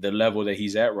the level that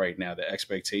he's at right now. The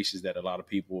expectations that a lot of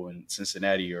people in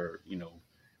Cincinnati are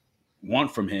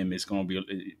want from him is going to be,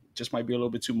 it just might be a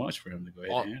little bit too much for him to go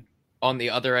ahead and handle. On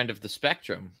the other end of the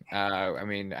spectrum, I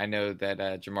mean, I know that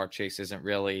Ja'Marr Chase isn't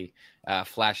really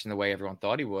flashing the way everyone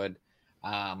thought he would.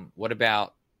 What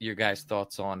about your guys'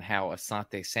 thoughts on how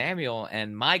Asante Samuel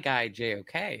and my guy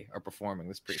JOK are performing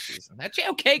this preseason? That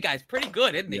JOK guy's pretty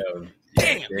good, isn't he?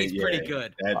 Damn, he's pretty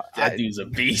good. That dude's a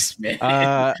beast, man.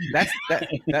 I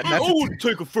would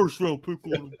take a first round pick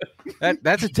on him.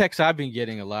 That's a text I've been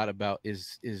getting a lot about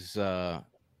is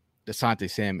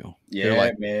Asante Samuel. Yeah,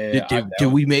 like, man.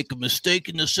 Did we make a mistake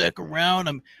in the second round?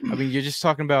 I mean, you're just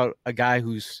talking about a guy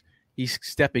he's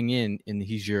stepping in and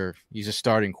he's a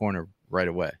starting corner right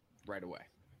away.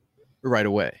 Right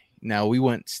away. Now we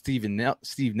went Steve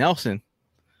Nelson,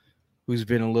 who's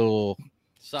been a little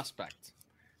suspect.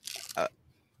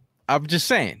 I'm just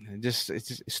saying,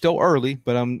 it's still early,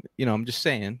 but I'm just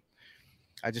saying.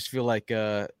 I just feel like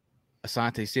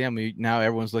Asante Samuel. Now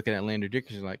everyone's looking at Landon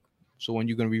Dickerson like, so when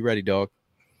you gonna be ready, dog?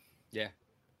 Yeah.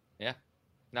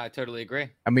 No, I totally agree.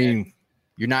 I mean,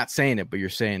 you're not saying it, but you're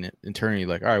saying it internally.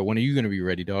 Like, all right, when are you gonna be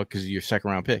ready, dog? Because you're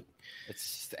second round pick.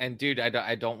 Dude,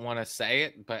 I don't want to say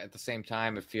it, but at the same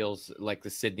time, it feels like the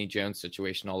Sidney Jones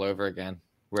situation all over again,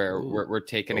 where we're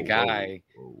taking a guy.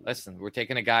 Listen, we're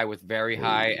taking a guy with very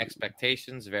high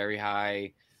expectations, very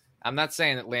high. I'm not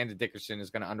saying that Landon Dickerson is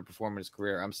going to underperform in his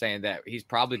career. I'm saying that he's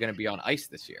probably going to be on ice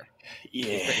this year.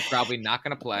 Yeah, he's probably not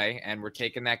going to play, and we're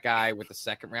taking that guy with a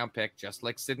second round pick, just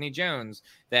like Sidney Jones,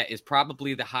 that is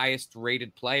probably the highest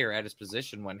rated player at his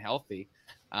position when healthy.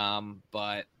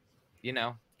 But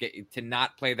to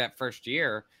not play that first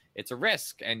year, it's a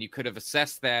risk, and you could have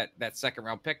assessed that second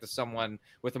round pick to someone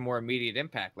with a more immediate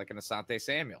impact, like an Asante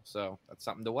Samuel. So that's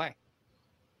something to weigh.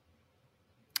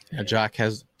 Yeah, Jock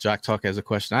Talk has a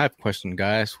question. I have a question,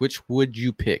 guys. Which would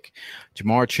you pick,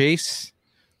 Ja'Marr Chase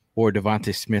or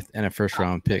Devontae Smith and a first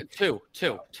round pick? Two,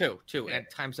 and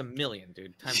times a million,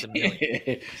 dude. Times a million.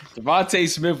 Devontae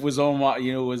Smith was on my,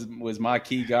 was my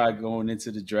key guy going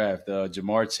into the draft.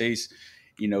 Ja'Marr Chase.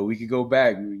 We could go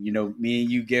back. Me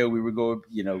and you, Gail, we were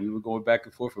going back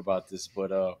and forth about this,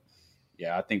 but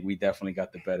I think we definitely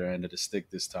got the better end of the stick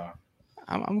this time.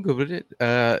 I'm good with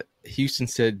it. Houston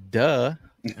said, "Duh,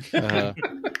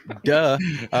 duh."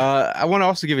 I want to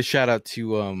also give a shout out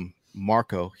to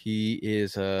Marco. He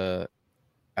is I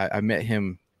met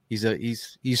him.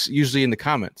 He's usually in the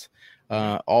comments.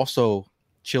 Also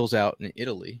chills out in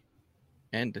Italy,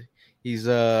 and he's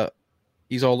all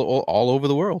over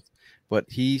the world. but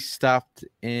he stopped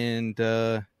and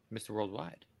Mr.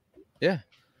 Worldwide. Yeah,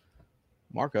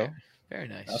 Marco. Very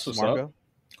nice. That's what's Marco. up.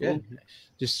 Yeah, Cool.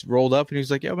 just rolled up and he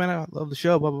was like, "Yo, man, I love the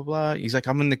show." Blah blah blah. He's like,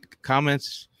 "I'm in the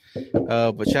comments."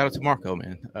 But shout out to Marco,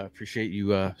 man. Appreciate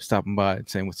you stopping by and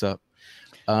saying what's up.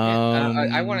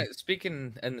 I want to,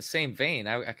 speaking in the same vein,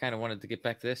 I kind of wanted to get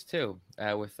back to this too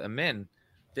with Amin.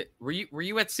 Were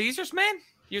you at Caesars, man?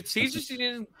 You at Caesars?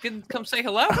 You didn't come say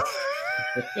hello?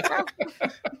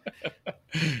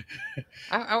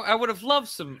 I would have loved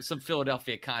some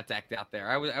Philadelphia contact out there.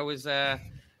 I was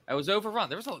overrun.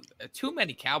 There was too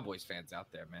many Cowboys fans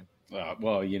out there, man.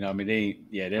 Well, you know, I mean,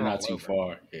 they're not too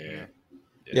far. Yeah.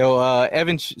 Yo,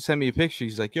 Evan sent me a picture.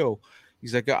 He's like,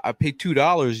 I paid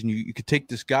 $2 and you could take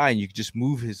this guy and you could just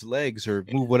move his legs or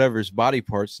move whatever his body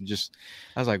parts and just.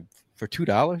 I was like, for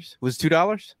 $2? Was it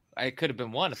 $2? It could have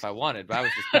been one if I wanted, but I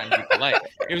was just trying to be polite.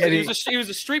 He was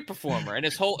a street performer, and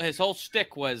his whole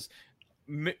shtick was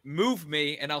move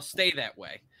me and I'll stay that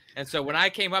way. And so when I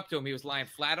came up to him, he was lying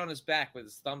flat on his back with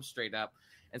his thumb straight up.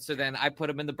 And so then I put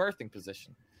him in the birthing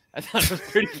position. I thought it was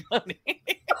pretty funny.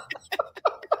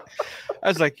 I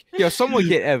was like, yo, someone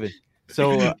get Evan.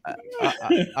 So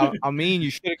I mean, you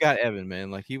should have got Evan,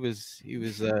 man. Like he was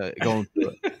going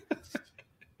through it.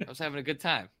 I was having a good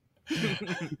time.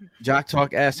 Jock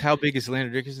Talk asked, how big is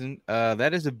Landon Dickerson?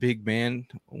 That is a big man.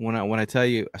 When I tell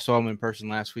you, I saw him in person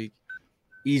last week.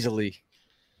 Easily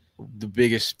the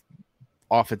biggest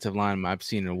offensive lineman I've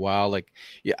seen in a while. Like,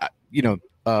 yeah, you know,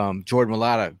 Jordan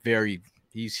Mailata,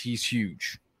 he's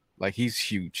huge. Like he's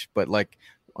huge, but like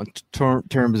on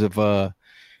terms of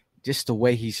just the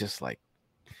way he's just like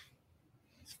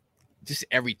just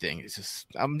everything. It's just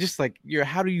I'm just like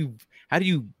how do you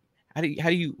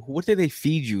what do they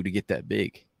feed you to get that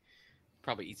big?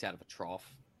 Probably eats out of a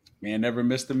trough. Man never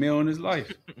missed a meal in his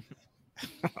life.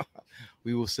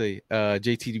 We will see.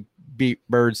 JT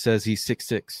Bird says he's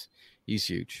 6'6". He's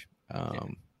huge.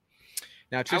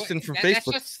 Now Tristan from Facebook. That's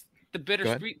just the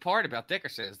bittersweet part about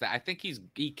Dickerson is that I think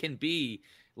he can be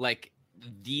like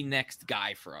the next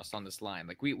guy for us on this line.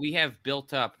 Like we have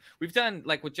built up. We've done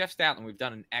like with Jeff Stoutland. We've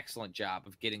done an excellent job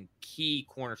of getting key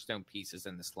cornerstone pieces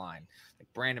in this line, like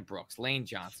Brandon Brooks, Lane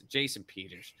Johnson, Jason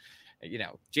Peters,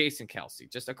 Jason Kelsey.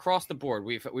 Just across the board,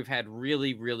 we've had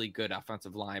really really good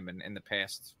offensive linemen in the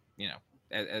past.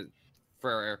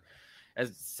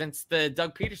 Since the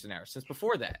Doug Peterson era, since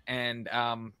before that, and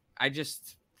I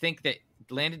just think that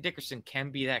Landon Dickerson can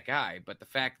be that guy, but the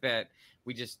fact that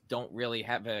we just don't really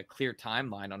have a clear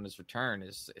timeline on his return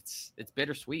it's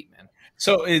bittersweet, man.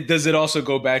 So does it also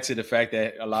go back to the fact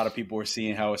that a lot of people are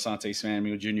seeing how Asante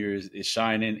Samuel Jr. is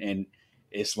shining, and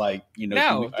it's like,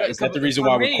 is that the reason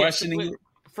why we're questioning it?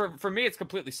 For me, it's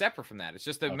completely separate from that. It's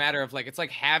just a matter of like, it's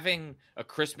like having a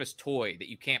Christmas toy that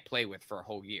you can't play with for a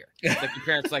whole year. It's like your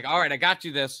parents like, all right, I got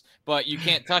you this, but you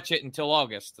can't touch it until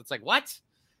August. It's like, what?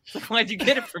 It's like, why'd you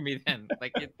get it for me then?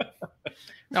 Like,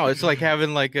 no, it's like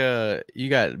having like you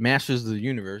got Masters of the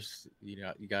Universe. You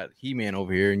got He-Man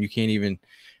over here, and you can't even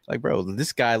like, bro.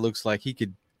 This guy looks like he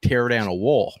could tear down a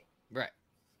wall. Right.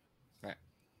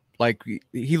 Like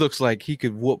he looks like he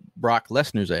could whoop Brock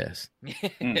Lesnar's ass.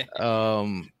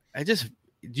 Do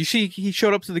you see he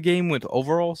showed up to the game with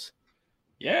overalls?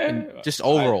 Yeah, and just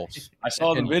overalls. I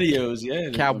saw the videos.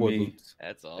 Yeah, cowboy boots.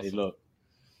 That's awesome. Hey, look,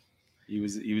 he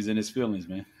was in his feelings,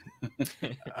 man.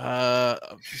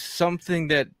 Something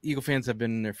that Eagle fans have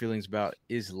been in their feelings about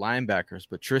is linebackers.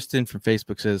 But Tristan from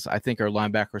Facebook says, I think our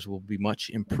linebackers will be much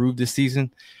improved this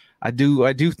season. I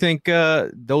do think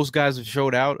those guys have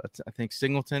showed out. I think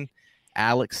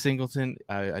Alex Singleton,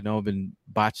 I know I've been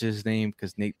botching his name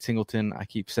because Nate Singleton, I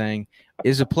keep saying,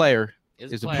 is a player.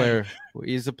 He's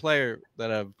a player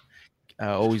that I've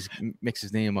always mix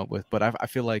his name up with. But I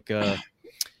feel like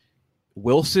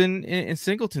Wilson and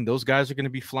Singleton, those guys are going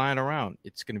to be flying around.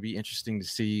 It's going to be interesting to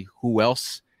see who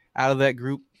else out of that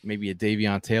group, maybe a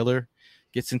Davion Taylor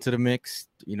gets into the mix.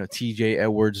 TJ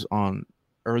Edwards on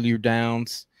earlier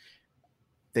downs.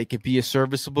 They could be a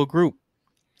serviceable group.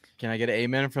 Can I get an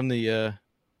amen from the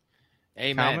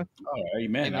amen? Comment? Oh,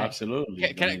 amen.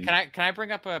 Absolutely. Can I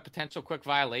bring up a potential quick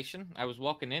violation? I was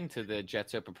walking into the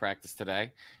Jets open practice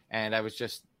today, and I was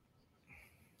just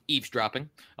eavesdropping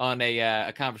on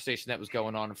a conversation that was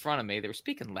going on in front of me. They were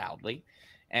speaking loudly,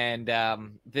 and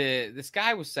this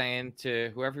guy was saying to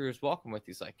whoever he was walking with,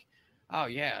 he's like, oh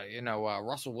yeah,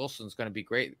 Russell Wilson's going to be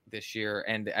great this year.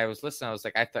 And I was listening. I was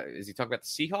like, is he talking about the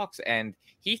Seahawks? And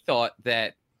he thought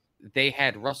that they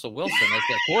had Russell Wilson as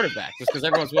their quarterback, just because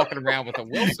everyone's walking around with a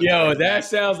Wilson. Yo, that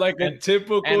sounds like a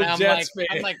typical Jets fan.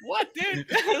 I'm like, what, dude?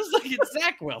 I was like, it's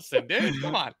Zach Wilson, dude.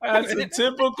 Come on. That's a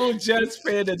typical Jets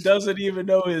fan that doesn't even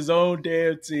know his own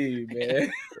damn team,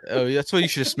 man. Oh, that's why you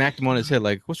should have smacked him on his head.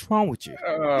 Like, what's wrong with you?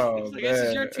 Oh, Like, this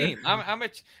is your team. I'm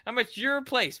at your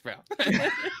place, bro.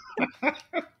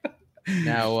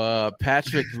 Now,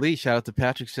 Patrick Lee, shout out to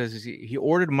Patrick, says he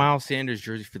ordered Miles Sanders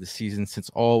jersey for the season since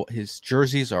all his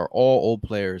jerseys are all old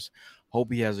players.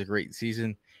 Hope he has a great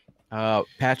season.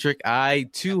 Patrick, I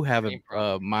too have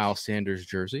a Miles Sanders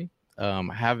jersey. I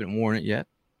haven't worn it yet.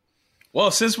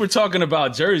 Well, since we're talking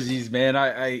about jerseys, man,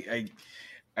 I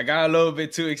got a little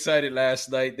bit too excited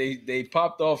last night. They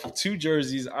popped off 2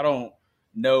 jerseys. I don't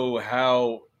know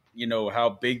how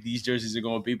big these jerseys are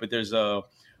going to be, but there's an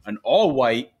all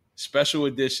white special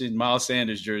edition Miles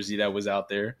Sanders jersey that was out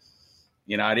there.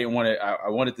 I didn't want to. I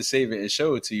wanted to save it and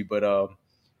show it to you, but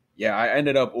I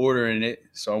ended up ordering it,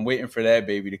 so I'm waiting for that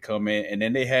baby to come in. And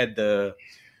then they had the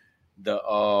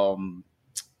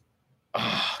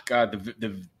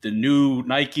new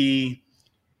Nike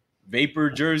Vapor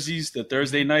jerseys, the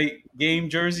Thursday night game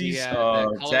jerseys.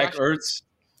 Zach Ertz.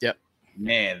 Yep.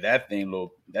 Man, that thing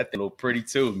looked pretty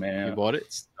too, man. You bought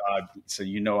it?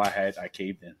 So I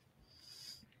caved in.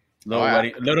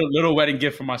 Little wedding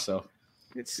gift for myself.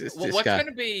 What's going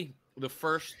to be the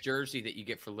first jersey that you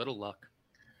get for Little Luck?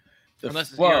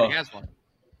 Unless he already has one.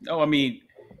 No, I mean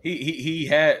he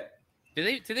had.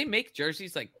 Do they make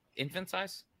jerseys like infant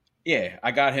size? Yeah, I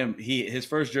got him. His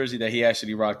first jersey that he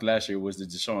actually rocked last year was the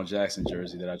Deshaun Jackson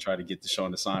jersey that I tried to get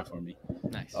Deshaun to sign for me.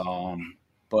 Nice.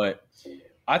 But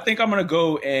I think I'm gonna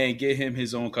go and get him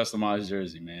his own customized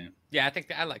jersey, man. Yeah, I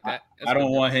think I like that. I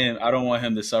don't want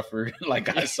him to suffer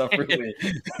like I suffered with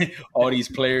all these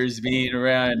players being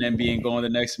around and then being gone the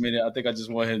next minute. I think I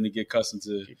just want him to get accustomed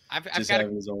to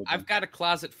having his own. I've got a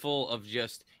closet full of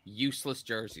just useless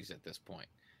jerseys at this point.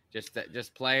 Just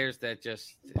players that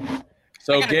just.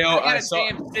 So Gail, I saw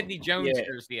damn Sidney Jones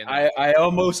jersey. In there. I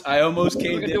almost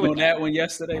caved in on that one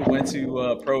yesterday. Went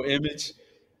to Pro Image.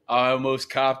 I almost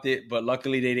copped it, but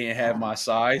luckily they didn't have my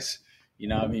size. You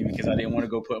know what I mean? Because I didn't want to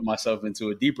go put myself into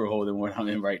a deeper hole than what I'm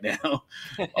in right now.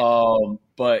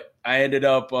 But I ended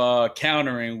up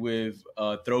countering with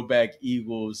throwback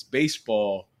Eagles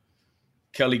baseball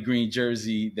Kelly Green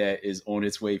jersey that is on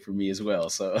its way for me as well.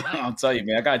 So I'll tell you,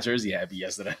 man, I got jersey happy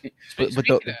yesterday.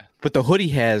 But the hoodie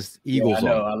has Eagles.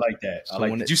 Yeah, I know. I like that.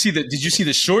 So did you see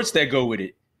the shorts that go with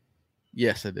it?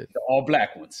 Yes, I did. The all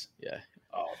black ones. Yeah.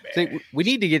 Oh man. So we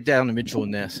need to get down to Mitchell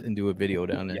Ness and do a video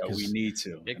down there. Yeah, we need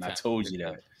to. And I told you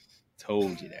that.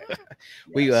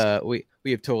 Yes.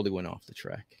 We have totally went off the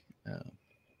track. Yeah.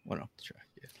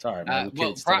 Sorry, man.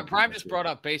 Prime just brought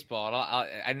up baseball. And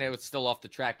I know it's still off the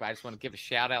track, but I just want to give a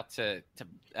shout out to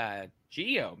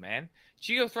Gio, man.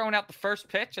 Gio throwing out the first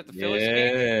pitch at the Phillies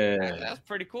game. That's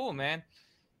pretty cool, man.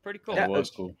 Pretty cool. That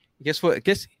was cool. Guess what?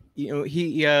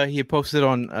 He posted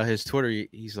on his Twitter.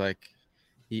 He's like,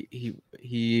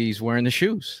 he's wearing the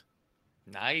shoes.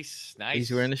 Nice.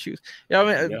 He's wearing the shoes. Yeah,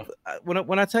 I mean,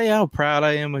 when I tell you how proud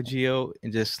I am of Gio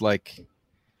and just like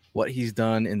what he's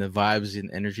done and the vibes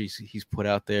and energies he's put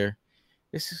out there,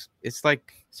 it's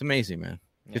amazing, man.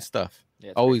 Yeah. Good stuff.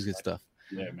 Yeah, always good stuff.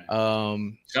 Yeah,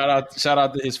 man. Shout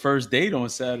out to his first date on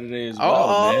Saturday as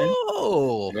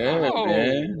well, man.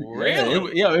 Man.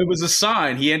 Really? It was a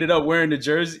sign. He ended up wearing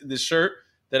the shirt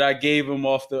that I gave him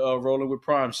off the Rolling with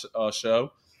Prime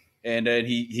show. And then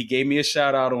he gave me a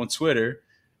shout out on Twitter.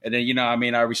 And then,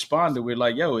 I responded with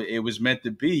like, yo, it was meant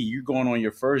to be. You're going on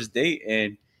your first date.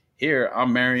 And here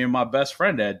I'm marrying my best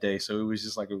friend that day. So it was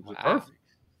just like, it was perfect.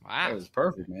 Wow. It was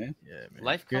perfect, man. Yeah, man.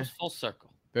 Life comes full circle.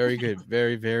 Very good.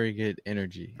 Very, very good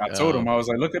energy. I told him, I was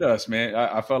like, look at us, man.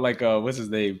 I felt like, what's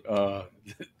his name?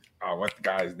 What's the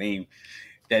guy's name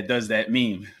that does that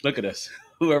meme? Look at us.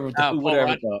 Whoever.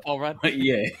 Paul Rudd.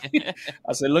 Yeah.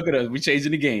 I said, look at us. We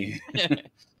changing the game.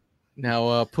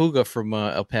 Now, Puga from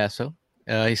El Paso,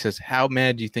 he says, how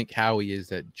mad do you think Howie is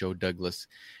that Joe Douglas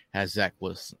has Zach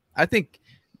Wilson? I think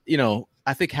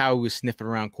Howie was sniffing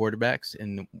around quarterbacks,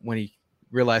 and when he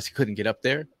realized he couldn't get up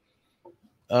there,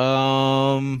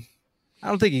 I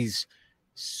don't think he's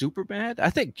super mad. I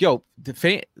think, the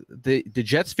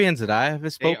Jets fans that I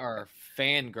have spoken, they are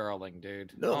fangirling,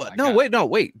 dude.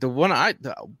 Wait.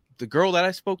 The girl that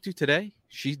I spoke to today,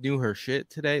 she knew her shit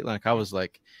today. Like, I was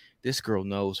like, this girl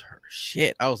knows her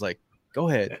shit. I was like, go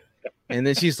ahead. And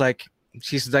then she's like,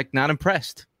 not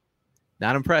impressed.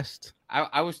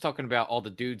 I was talking about all the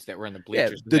dudes that were in the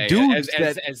bleachers. The dudes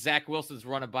as Zach Wilson's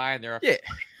running by, and they're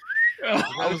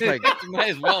I was like, might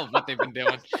as well what they've been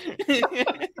doing.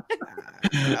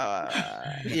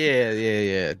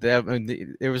 Yeah.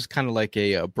 There was kind of like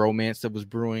a bromance that was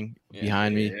brewing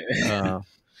behind me.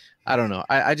 I don't know.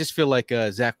 I just feel like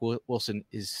Zach Wilson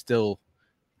is still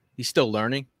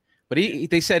learning. But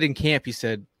they said in camp, he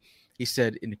said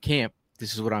in camp,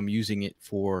 this is what I'm using it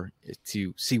for,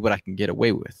 to see what I can get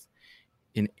away with.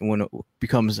 And when it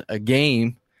becomes a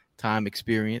game time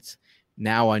experience,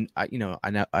 now I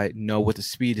know what the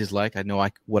speed is like. I know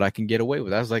what I can get away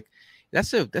with. I was like,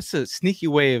 that's a sneaky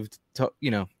way of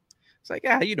it's like,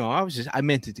 I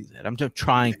meant to do that. I'm just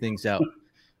trying things out.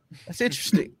 That's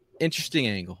interesting. Interesting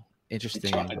angle.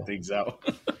 Trying things out.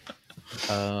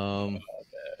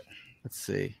 Let's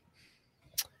see.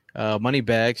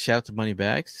 Moneybags, shout out to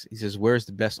Moneybags. He says, "Where's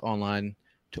the best online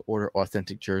to order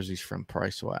authentic jerseys from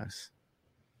price-wise?"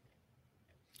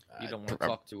 You don't want to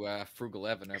talk to Frugal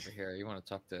Evan over here. You want to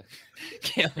talk to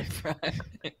Caleb Fry.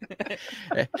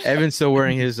 Evan's still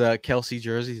wearing his Kelsey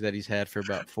jerseys that he's had for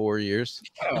about 4 years.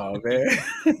 Oh man,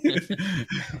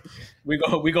 we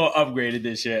gonna upgrade it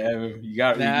this year, Evan.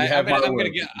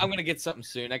 I'm gonna get something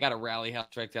soon. I got a Rally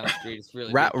House right down the street. It's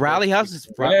really Rally House is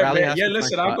Rally House. Yeah,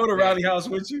 listen, I'll go to Rally House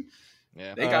with you.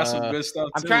 Yeah, they got some good stuff.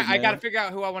 I got to figure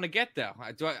out who I want to get though.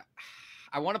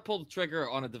 I want to pull the trigger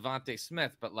on a Devontae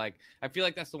Smith, but like I feel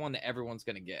like that's the one that everyone's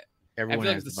going to get. I feel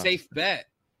like it's a safe bet,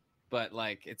 but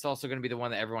like it's also going to be the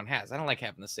one that everyone has. I don't like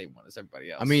having the same one as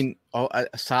everybody else. I mean, a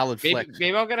solid flex.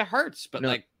 Maybe I'll get a Hurts, but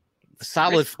like a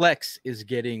solid flex is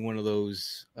getting one of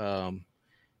those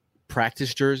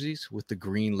practice jerseys with the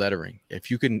green lettering.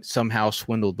 If you can somehow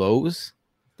swindle those,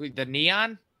 the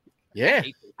neon. Yeah,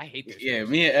 I hate this. Yeah,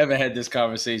 me and Evan had this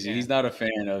conversation. Yeah. He's not a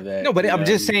fan of that. No, but I'm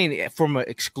just saying from an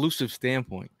exclusive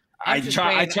standpoint. I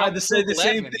tried to say the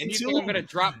same thing and you too. think I'm gonna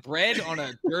drop bread on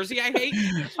a jersey I hate?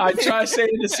 I try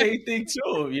saying the same thing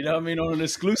too. You know what I mean? On an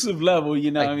exclusive level, you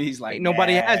know what I mean? He's like,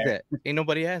 nobody has that. Ain't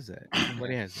nobody has that.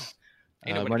 Nobody has that.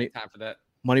 Ain't nobody time for that.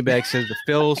 Moneybag says the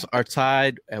Phils are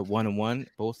tied at 1-1,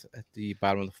 both at the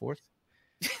bottom of the fourth.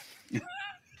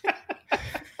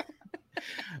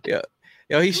 Yeah.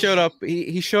 He showed up.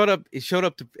 He showed up.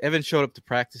 Evan showed up to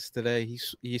practice today.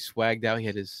 He swagged out. He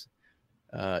had his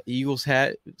Eagles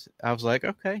hat. I was like,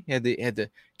 okay. He had the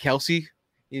Kelsey.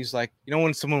 He was like,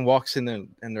 when someone walks in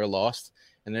and they're lost,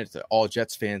 and it's all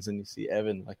Jets fans, and you see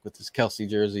Evan like with his Kelsey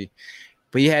jersey,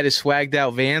 but he had his swagged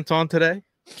out Vans on today.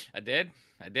 I did.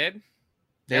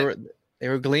 They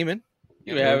were gleaming.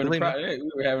 We were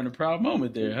having a proud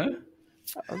moment there, huh?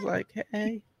 I was like,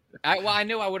 hey. I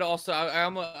knew I would also. I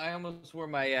almost wore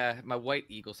my my white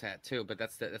Eagles hat too, but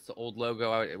that's the old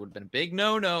logo. It would have been a big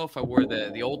no if I wore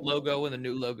the old logo and the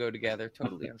new logo together.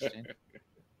 Totally understand.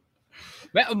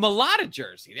 A Mulata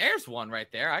jersey. There's one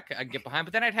right there. I get behind,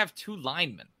 but then I'd have two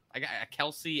linemen. I got a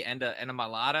Kelsey and a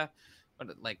Mulata. But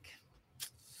like,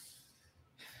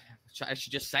 I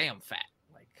should just say I'm fat.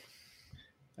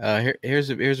 Like, here's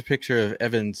a picture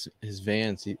of his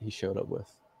Vans he showed up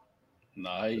with.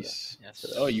 Nice. Yes.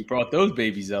 Oh, you brought those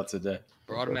babies out today.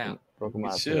 Broke them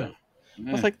out. Sure.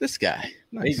 I was like, this guy.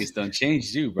 Nice. Vegas done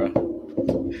changed you, bro.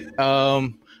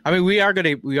 I mean, we are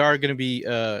gonna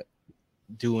be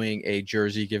doing a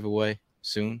jersey giveaway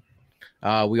soon.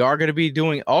 We are gonna be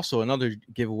doing also another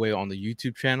giveaway on the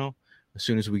YouTube channel. As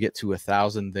soon as we get to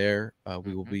 1,000 there,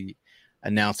 we will be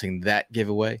announcing that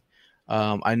giveaway.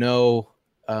 I know.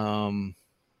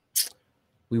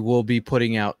 We will be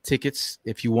putting out tickets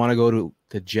if you want to go to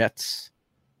the Jets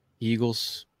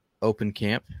Eagles open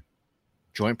camp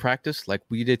joint practice like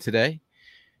we did today.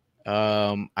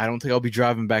 I don't think I'll be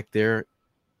driving back there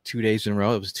 2 days in a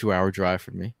row. It was a 2-hour drive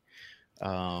for me.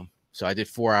 So I did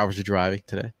 4 hours of driving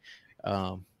today.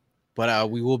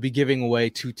 But we will be giving away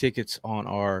 2 tickets on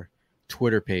our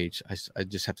Twitter page. I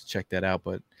just have to check that out,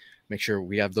 but make sure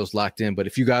we have those locked in. But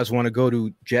if you guys want to go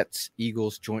to Jets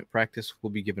Eagles joint practice, we'll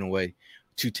be giving away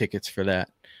 2 tickets for that.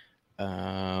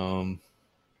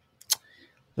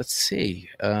 Let's see.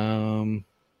 Now,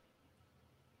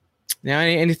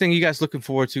 anything you guys looking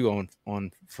forward to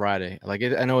on Friday? Like,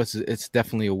 I know it's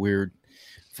definitely a weird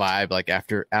vibe. Like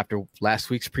after last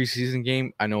week's preseason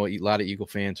game, I know a lot of Eagle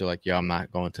fans are like, "Yeah, I'm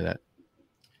not going to that."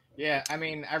 Yeah, I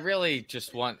mean, I really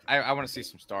just want I want to see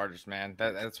some starters, man.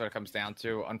 That's what it comes down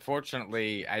to.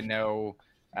 Unfortunately, I know.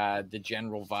 The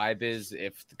general vibe is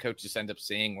if the coaches end up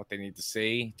seeing what they need to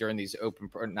see during these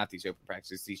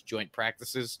these joint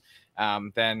practices,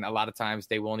 then a lot of times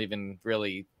they won't even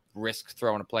really risk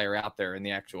throwing a player out there in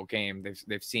the actual game.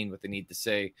 They've seen what they need to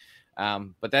see,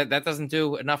 but that doesn't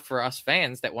do enough for us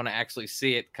fans that want to actually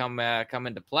see it come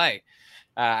into play.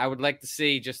 I would like to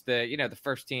see just the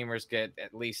first teamers get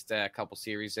at least a couple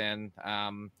series in,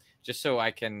 just so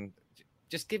I can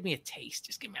just give me a taste.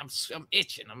 Just give me. I'm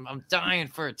itching. I'm dying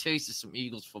for a taste of some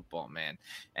Eagles football, man.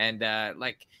 And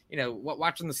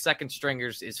watching the second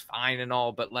stringers is fine and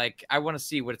all, but like I want to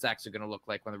see what it's actually going to look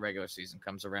like when the regular season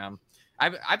comes around.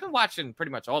 I've been watching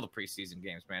pretty much all the preseason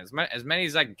games, man. As many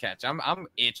as I can catch. I'm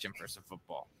itching for some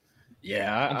football.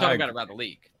 Yeah, I'm talking about the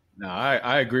league. No,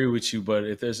 I agree with you, but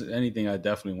if there's anything I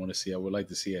definitely want to see, I would like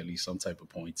to see at least some type of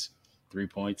points. 3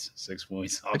 points, 6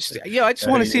 points. I just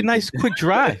want to see a nice quick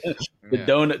drive. The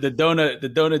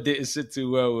donut didn't sit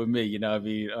too well with me. You know what I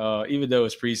mean? Even though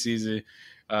it's preseason,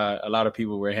 a lot of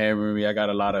people were hammering me. I got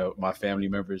a lot of my family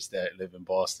members that live in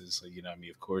Boston. So, you know what I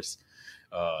mean? Of course,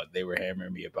 they were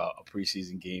hammering me about a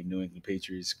preseason game, New England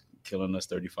Patriots killing us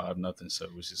 35-0. So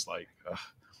it was just like,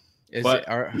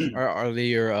 are they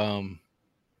your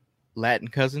Latin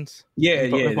cousins? Yeah,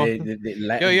 they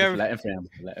Latin family.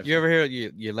 You ever hear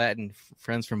your Latin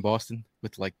friends from Boston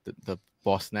with like the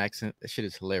Boston accent? That shit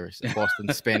is hilarious. A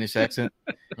Boston Spanish accent.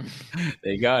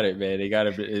 They got it, man. They got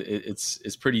it.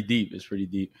 It's pretty deep. It's pretty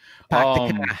deep.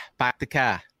 Back the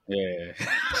car. Yeah.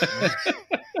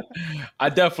 I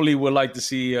definitely would like to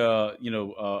see a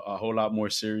whole lot more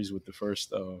series with the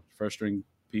first string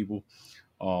people.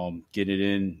 Get it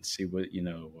in, see what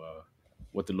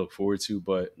to look forward to.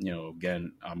 But,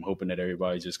 again, I'm hoping that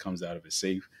everybody just comes out of it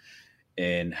safe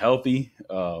and healthy,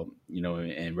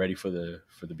 and ready for the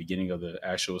beginning of the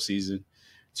actual season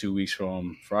 2 weeks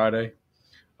from Friday.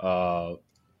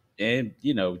 And,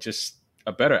 just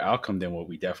a better outcome than what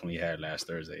we definitely had last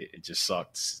Thursday. It just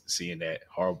sucked seeing that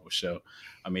horrible show.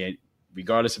 I mean,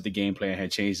 regardless if the game plan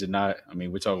had changed or not, I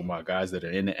mean, we're talking about guys that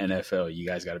are in the NFL. You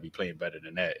guys got to be playing better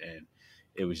than that. And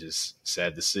it was just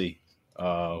sad to see.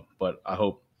 But I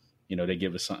hope, they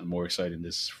give us something more exciting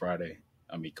this Friday.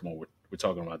 I mean, come on, we're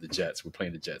talking about the Jets. We're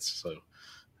playing the Jets. So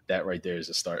that right there is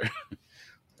a start.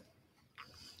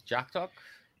 Jock Talk.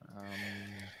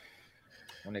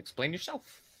 Want to explain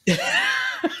yourself?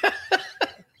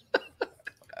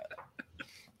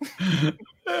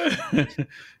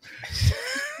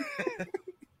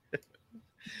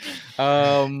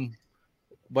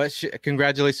 But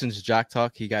congratulations to Jock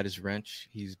Talk. He got his wrench.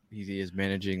 He is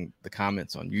managing the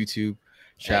comments on YouTube.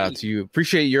 Shout out to you.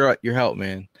 Appreciate your help,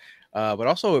 man. But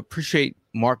also appreciate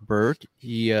Mark Berg.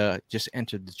 He just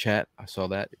entered the chat. I saw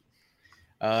that.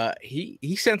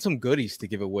 He sent some goodies to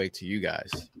give away to you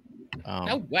guys.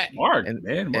 No way, Mark.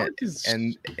 Mark is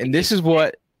and this is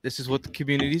what the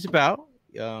community is about.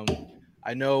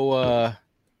 I know.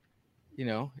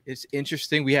 It's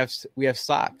interesting. We have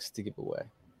socks to give away.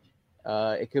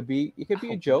 It could be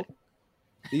a joke.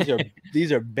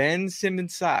 These are Ben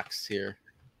Simmons socks here.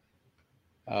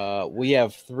 We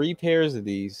have 3 pairs of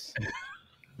these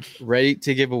ready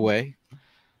to give away.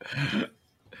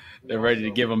 They're ready to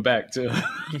give them back too.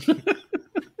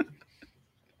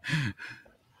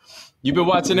 You've been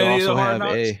watching any of the Hard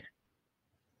Knocks?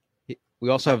 We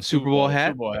also have a Super Bowl hat.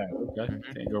 Super Bowl hat. Okay,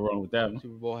 can't go wrong with that one.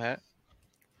 Super Bowl hat.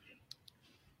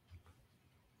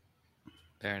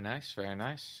 Very nice. Very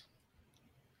nice.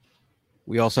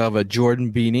 We also have a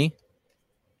Jordan beanie.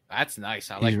 That's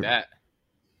nice. I like that.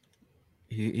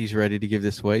 He's ready to give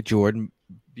this away. Jordan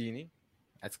beanie.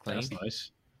 That's clean. That's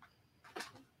nice.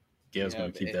 Gail's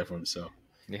going to keep that for himself.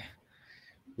 Yeah.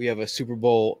 We have a Super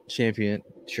Bowl champion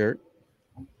shirt.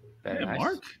 Very nice.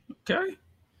 Mark. Okay.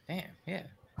 Damn. Yeah.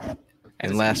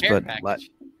 And last but not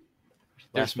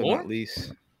more?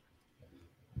 least.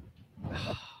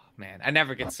 Oh, man, I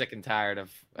never get sick and tired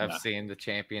of seeing the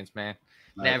champions, man.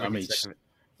 Never get sick of it.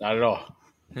 Not at all.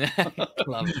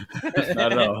 Love it.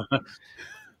 Not at all.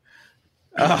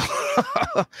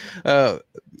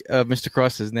 Mr.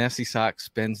 Cross says nasty socks.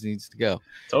 Benz needs to go.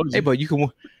 Told you. Hey, but you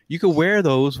can wear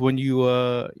those when you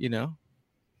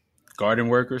garden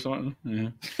work or something. Yeah.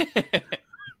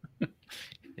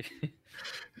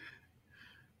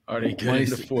 Are they good in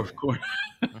the fourth quarter?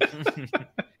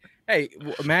 Hey,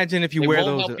 imagine if you they wear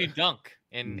won't those. Help you dunk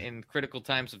in critical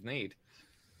times of need.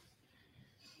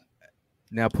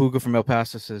 Now, Puga from El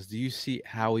Paso says, "Do you see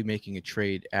Howie making a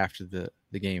trade after the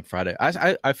game Friday?"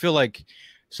 I feel like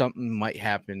something might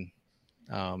happen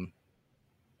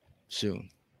soon.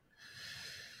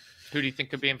 Who do you think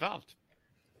could be involved?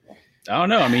 I don't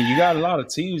know. I mean, you got a lot of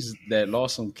teams that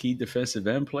lost some key defensive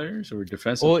end players or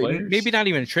defensive players. Maybe not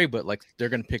even a trade, but like they're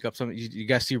going to pick up some. You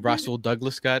guys see Russell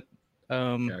Douglas got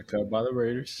cut by the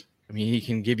Raiders. I mean, he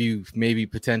can give you maybe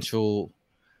potential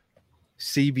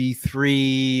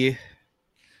CB3,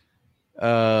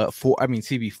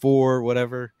 CB4,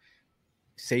 whatever,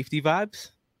 safety vibes,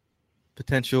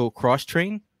 potential cross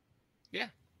train. Yeah,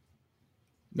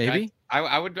 maybe.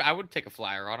 I would take a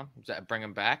flyer on him. Bring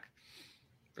him back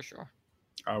for sure.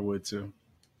 I would too.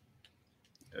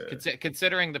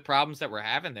 Considering the problems that we're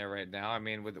having there right now, I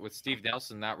mean, with Steve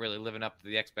Nelson not really living up to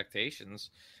the expectations,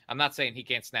 I'm not saying he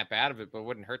can't snap out of it, but it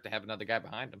wouldn't hurt to have another guy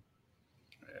behind him.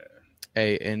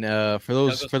 Hey, and for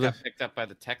those got picked up by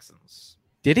the Texans.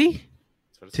 Did he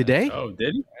today? Oh,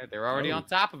 did he? Yeah, they're already on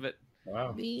top of it.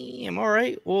 Wow. Damn. All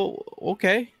right. Well,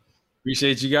 okay.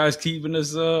 Appreciate you guys keeping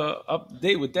us up to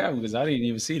date with that because I didn't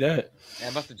even see that. Yeah,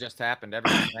 it must have just happened.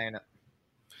 Everyone's saying it.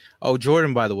 Oh,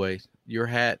 Jordan, by the way, your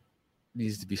hat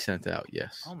needs to be sent out.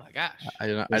 Yes. Oh my gosh. I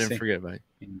didn't forget about it.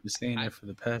 You've been saying that for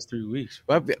the past 3 weeks.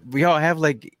 Well, we all have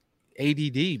like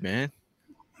ADD, man.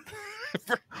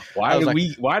 Why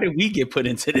did we get put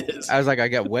into this? I was like, I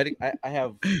got wedding.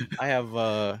 I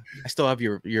still have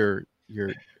your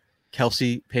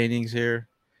Kelsey paintings here,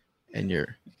 and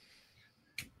your.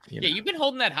 You've been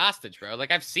holding that hostage, bro.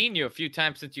 Like I've seen you a few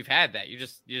times since you've had that. You're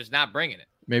just not bringing it.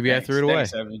 Maybe I threw it away.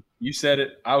 Thanks, Evan. You said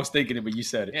it. I was thinking it, but you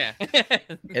said it. Yeah.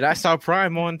 And I saw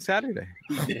Prime on Saturday.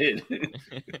 He did.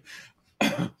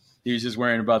 He was just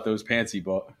worrying about those pants he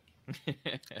bought.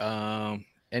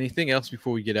 Anything else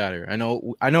before we get out of here?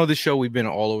 I know this show we've been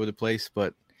all over the place,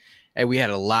 but we had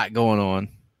a lot going on.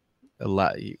 A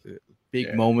lot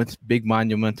big moments, big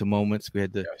monumental moments. We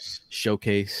had the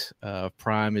showcase.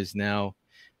 Prime is now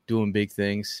doing big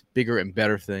things, bigger and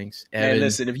better things. And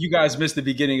listen, if you guys missed the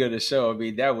beginning of the show, I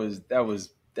mean that was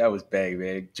big,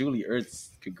 man. Julie Ertz,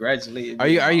 congratulations. Are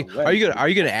you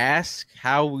gonna ask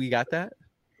how we got that?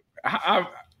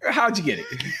 How'd you get it?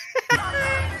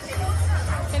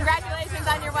 Congratulations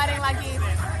on your wedding, Lucky.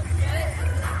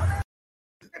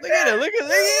 Look at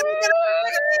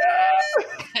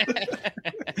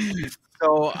it.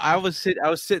 So I was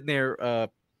sitting there,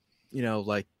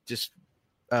 like just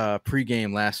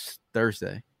pregame last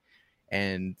Thursday,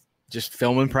 and just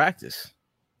filming practice.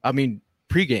 I mean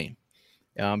pregame.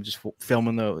 Just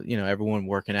filming everyone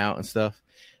working out and stuff,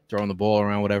 throwing the ball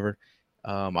around, whatever.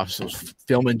 I was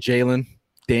filming Jalen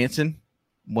dancing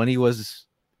when he was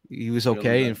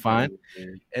okay and fine,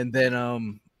 and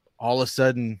then all of a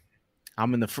sudden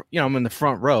I'm in the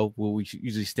front row where we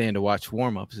usually stand to watch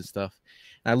warm-ups and stuff,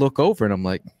 and I look over and I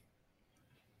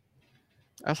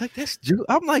was like, that's Julie.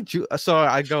 I'm like, so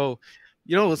I go,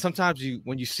 sometimes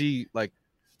when you see like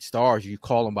stars, you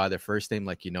call them by their first name,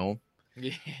 like them.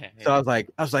 Yeah. So I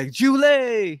was like,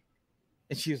 Julie,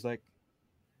 and she was like,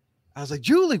 I was like,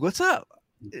 Julie, what's up?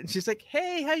 And she's like,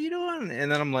 hey, how you doing?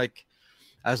 And then I'm like,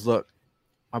 look,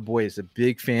 my boy is a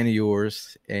big fan of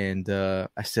yours, and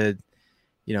I said,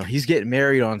 he's getting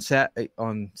married on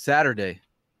Saturday,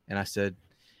 and I said,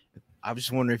 I was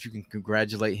just wondering if you can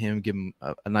congratulate him, give him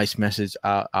a nice message.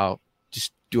 I'll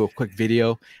just do a quick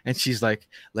video. And she's like,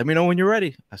 let me know when you're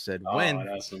ready. I said, when?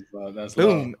 That's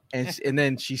boom. And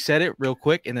then she said it real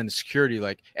quick. And then the security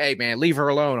like, hey, man, leave her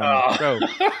alone. I'm like, bro.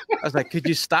 I was like, could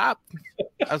you stop?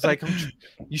 I was like,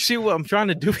 you see what I'm trying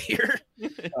to do here?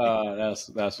 That's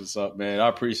what's up, man. I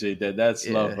appreciate that. That's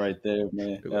love right there,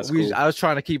 man. That's cool. I was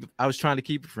trying to keep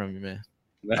it from you, man.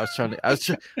 I was trying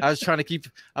to keep.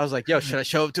 I was like, "Yo, should I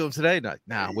show up to him today?"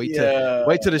 Nah, wait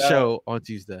till the show on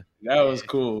Tuesday. That was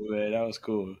cool, man. That was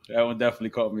cool. That one definitely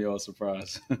caught me all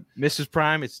surprise. Mrs.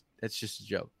 Prime, it's just a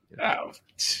joke. Oh,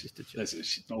 just a joke. Listen,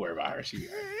 don't worry about her.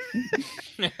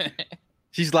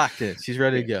 She's locked in. She's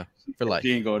ready to go for life.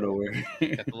 She ain't going nowhere.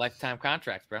 Got the lifetime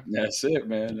contract, bro. That's it,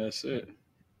 man. That's it.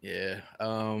 Yeah.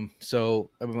 So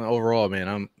overall,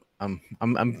 man, I'm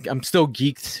still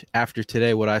geeked after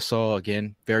today. What I saw,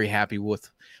 again, very happy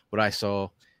with what I saw.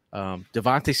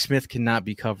 Devontae Smith cannot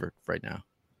be covered right now.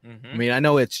 Mm-hmm. I mean, I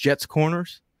know it's Jets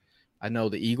corners. I know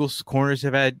the Eagles corners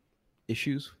have had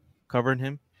issues covering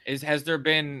him. Has there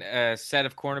been a set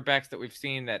of cornerbacks that we've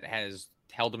seen that has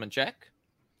held him in check?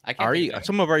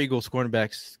 Some of our Eagles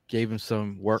cornerbacks gave him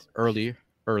some work earlier.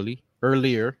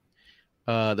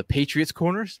 The Patriots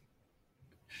corners.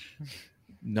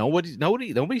 Nobody's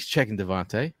checking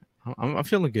Devontae. I'm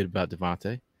feeling good about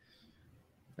Devontae.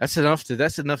 That's enough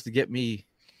to get me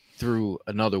through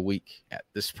another week at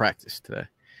this practice today.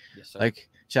 Yes, sir. Like,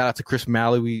 shout out to Chris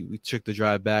Malley. We took the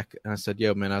drive back, and I said,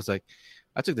 yo, man, I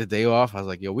took the day off. I was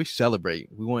like, yo, we celebrate.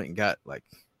 We went and got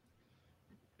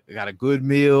a good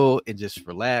meal and just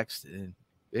relaxed. And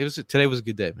today was a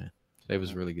good day, man. Today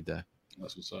was a really good day.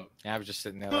 That's what's up. Yeah, I was just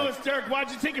sitting there. Lewis, Derek, why'd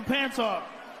you take your pants off?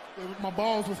 My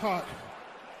balls was hot.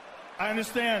 I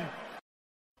understand.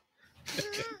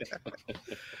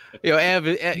 Ev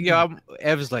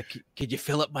is like, can you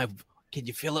fill up my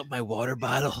water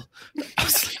bottle? I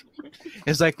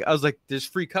was like, there's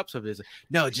free cups of it. Like,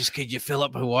 no, just could you fill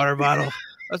up my water bottle?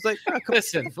 I was like, oh,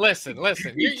 listen.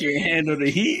 You can't handle the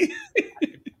heat.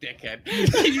 Dick. Can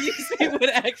you see what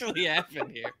actually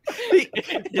happened here?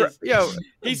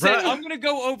 He said, I'm going to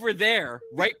go over there,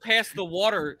 right past the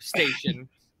water station.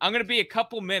 I'm going to be a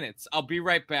couple minutes. I'll be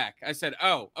right back. I said,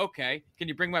 oh, okay. Can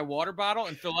you bring my water bottle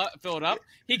and fill it up?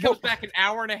 He comes back an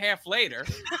hour and a half later.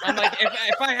 I'm like,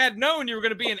 if I had known you were going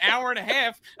to be an hour and a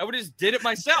half, I would have just did it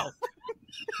myself.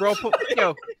 Bro,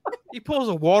 he pulls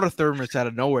a water thermos out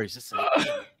of nowhere. He's just like,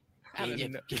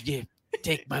 can you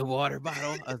take my water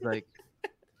bottle? I was like,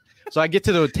 so I get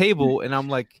to the table and I'm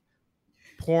like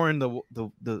pouring the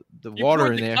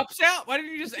water in there. Cups out? Why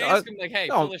didn't you just ask him like, hey,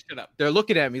 fill this shit up? They're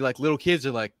looking at me like little kids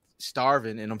are like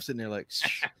starving, and I'm sitting there like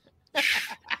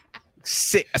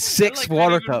six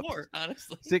water cups. More,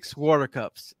 honestly. 6 water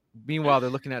cups. Meanwhile, they're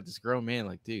looking at this grown man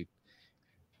like, dude,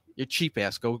 you're cheap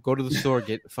ass. Go to the store,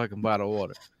 get a fucking bottle of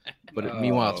water. But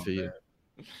meanwhile, it's for you.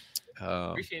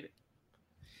 Appreciate it.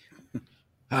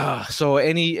 So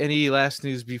any last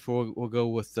news before we'll go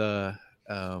with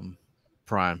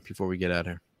Prime before we get out of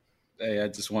here? Hey, I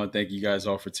just want to thank you guys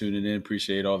all for tuning in.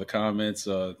 Appreciate all the comments.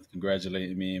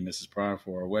 Congratulating me and Mrs. Prime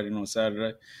for our wedding on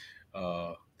Saturday.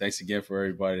 Thanks again for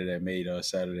everybody that made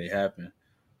Saturday happen.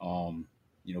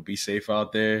 Be safe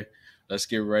out there. Let's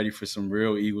get ready for some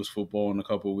real Eagles football in a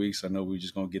couple of weeks. I know we're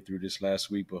just going to get through this last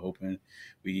week, but hoping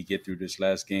we can get through this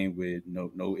last game with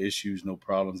no issues, no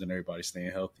problems, and everybody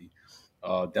staying healthy.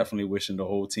 Definitely wishing the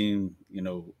whole team,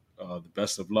 the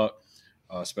best of luck,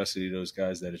 especially those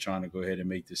guys that are trying to go ahead and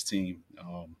make this team.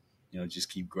 Just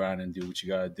keep grinding, do what you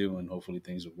got to do, and hopefully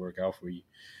things will work out for you.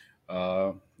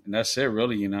 And that's it,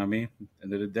 really, you know what I mean?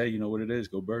 End of the day, you know what it is.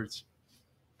 Go Birds.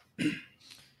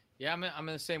 Yeah, I'm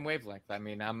in the same wavelength. I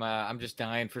mean, I'm just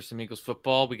dying for some Eagles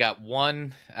football. We got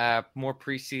one more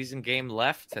preseason game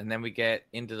left, and then we get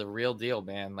into the real deal,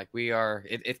 man. Like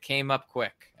it came up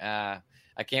quick.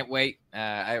 I can't wait.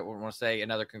 I want to say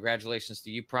another congratulations to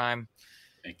you, Prime,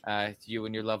 to you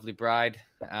and your lovely bride.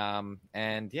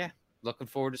 And yeah, looking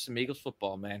forward to some Eagles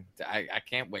football, man. I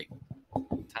can't wait.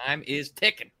 Time is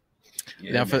ticking.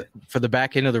 Yeah, now for the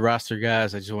back end of the roster,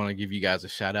 guys, I just want to give you guys a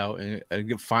shout out and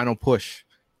a final push.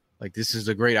 Like, this is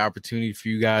a great opportunity for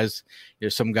you guys.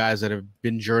 There's some guys that have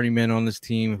been journeymen on this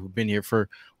team who've been here for a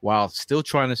while, still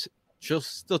trying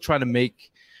to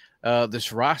make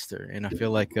this roster. And I feel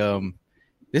like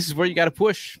this is where you got to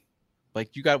push.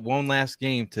 Like, you got one last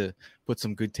game to put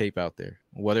some good tape out there.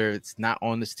 Whether it's not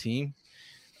on this team,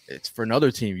 it's for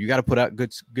another team. You got to put out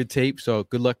good tape. So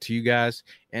good luck to you guys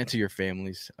and to your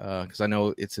families, because I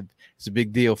know it's a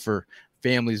big deal for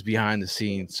families behind the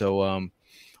scenes. So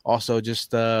also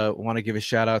just want to give a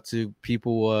shout out to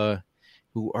people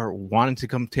who are wanting to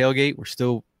come tailgate. We're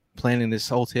still planning this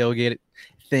whole tailgate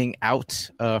thing out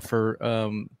for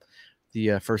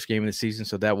the first game of the season,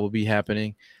 so that will be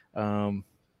happening. And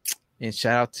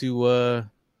shout out to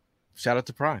Prime. Shout out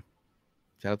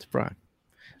to Prime.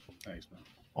 Thanks, man.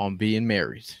 On being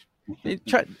married.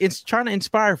 It's trying to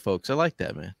inspire folks. I like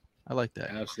that, man. I like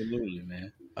that. Absolutely,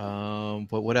 man.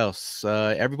 But what else?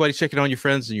 Everybody checking on your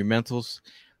friends and your mentals.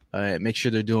 Make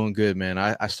sure they're doing good, man.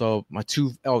 I saw my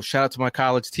shout out to my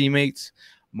college teammates,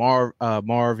 Marv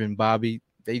and Bobby.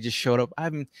 They just showed up. I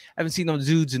haven't seen those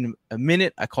dudes in a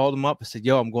minute. I called them up. I said,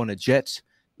 yo, I'm going to Jets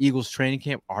Eagles training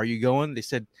camp. Are you going? They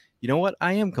said, you know what?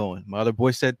 I am going. My other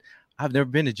boy said, I've never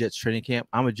been to Jets training camp.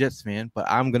 I'm a Jets fan, but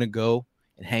I'm going to go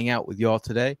and hang out with y'all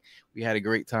today. We had a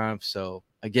great time. So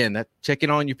again, checking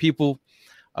on your people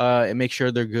and make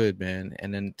sure they're good, man.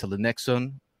 And then till the next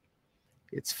one,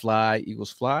 it's Fly,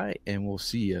 Eagles Fly, and we'll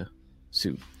see you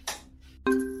soon.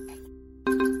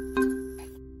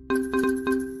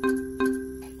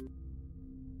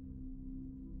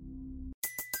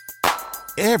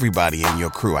 Everybody in your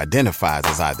crew identifies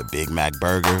as either Big Mac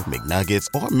Burger, McNuggets,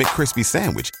 or McCrispy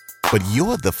Sandwich. But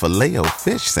you're the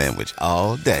Filet-O-Fish Sandwich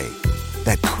all day.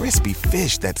 That crispy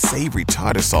fish, that savory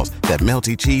tartar sauce, that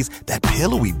melty cheese, that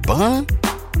pillowy bun.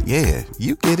 Yeah,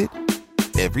 you get it.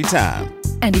 Every time.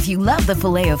 And if you love the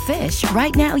Filet-O-Fish,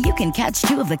 right now you can catch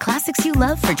 2 of the classics you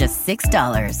love for just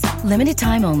 $6. Limited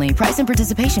time only. Price and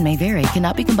participation may vary.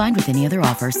 Cannot be combined with any other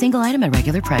offer. Single item at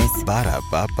regular price.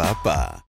 Ba-da-ba-ba-ba.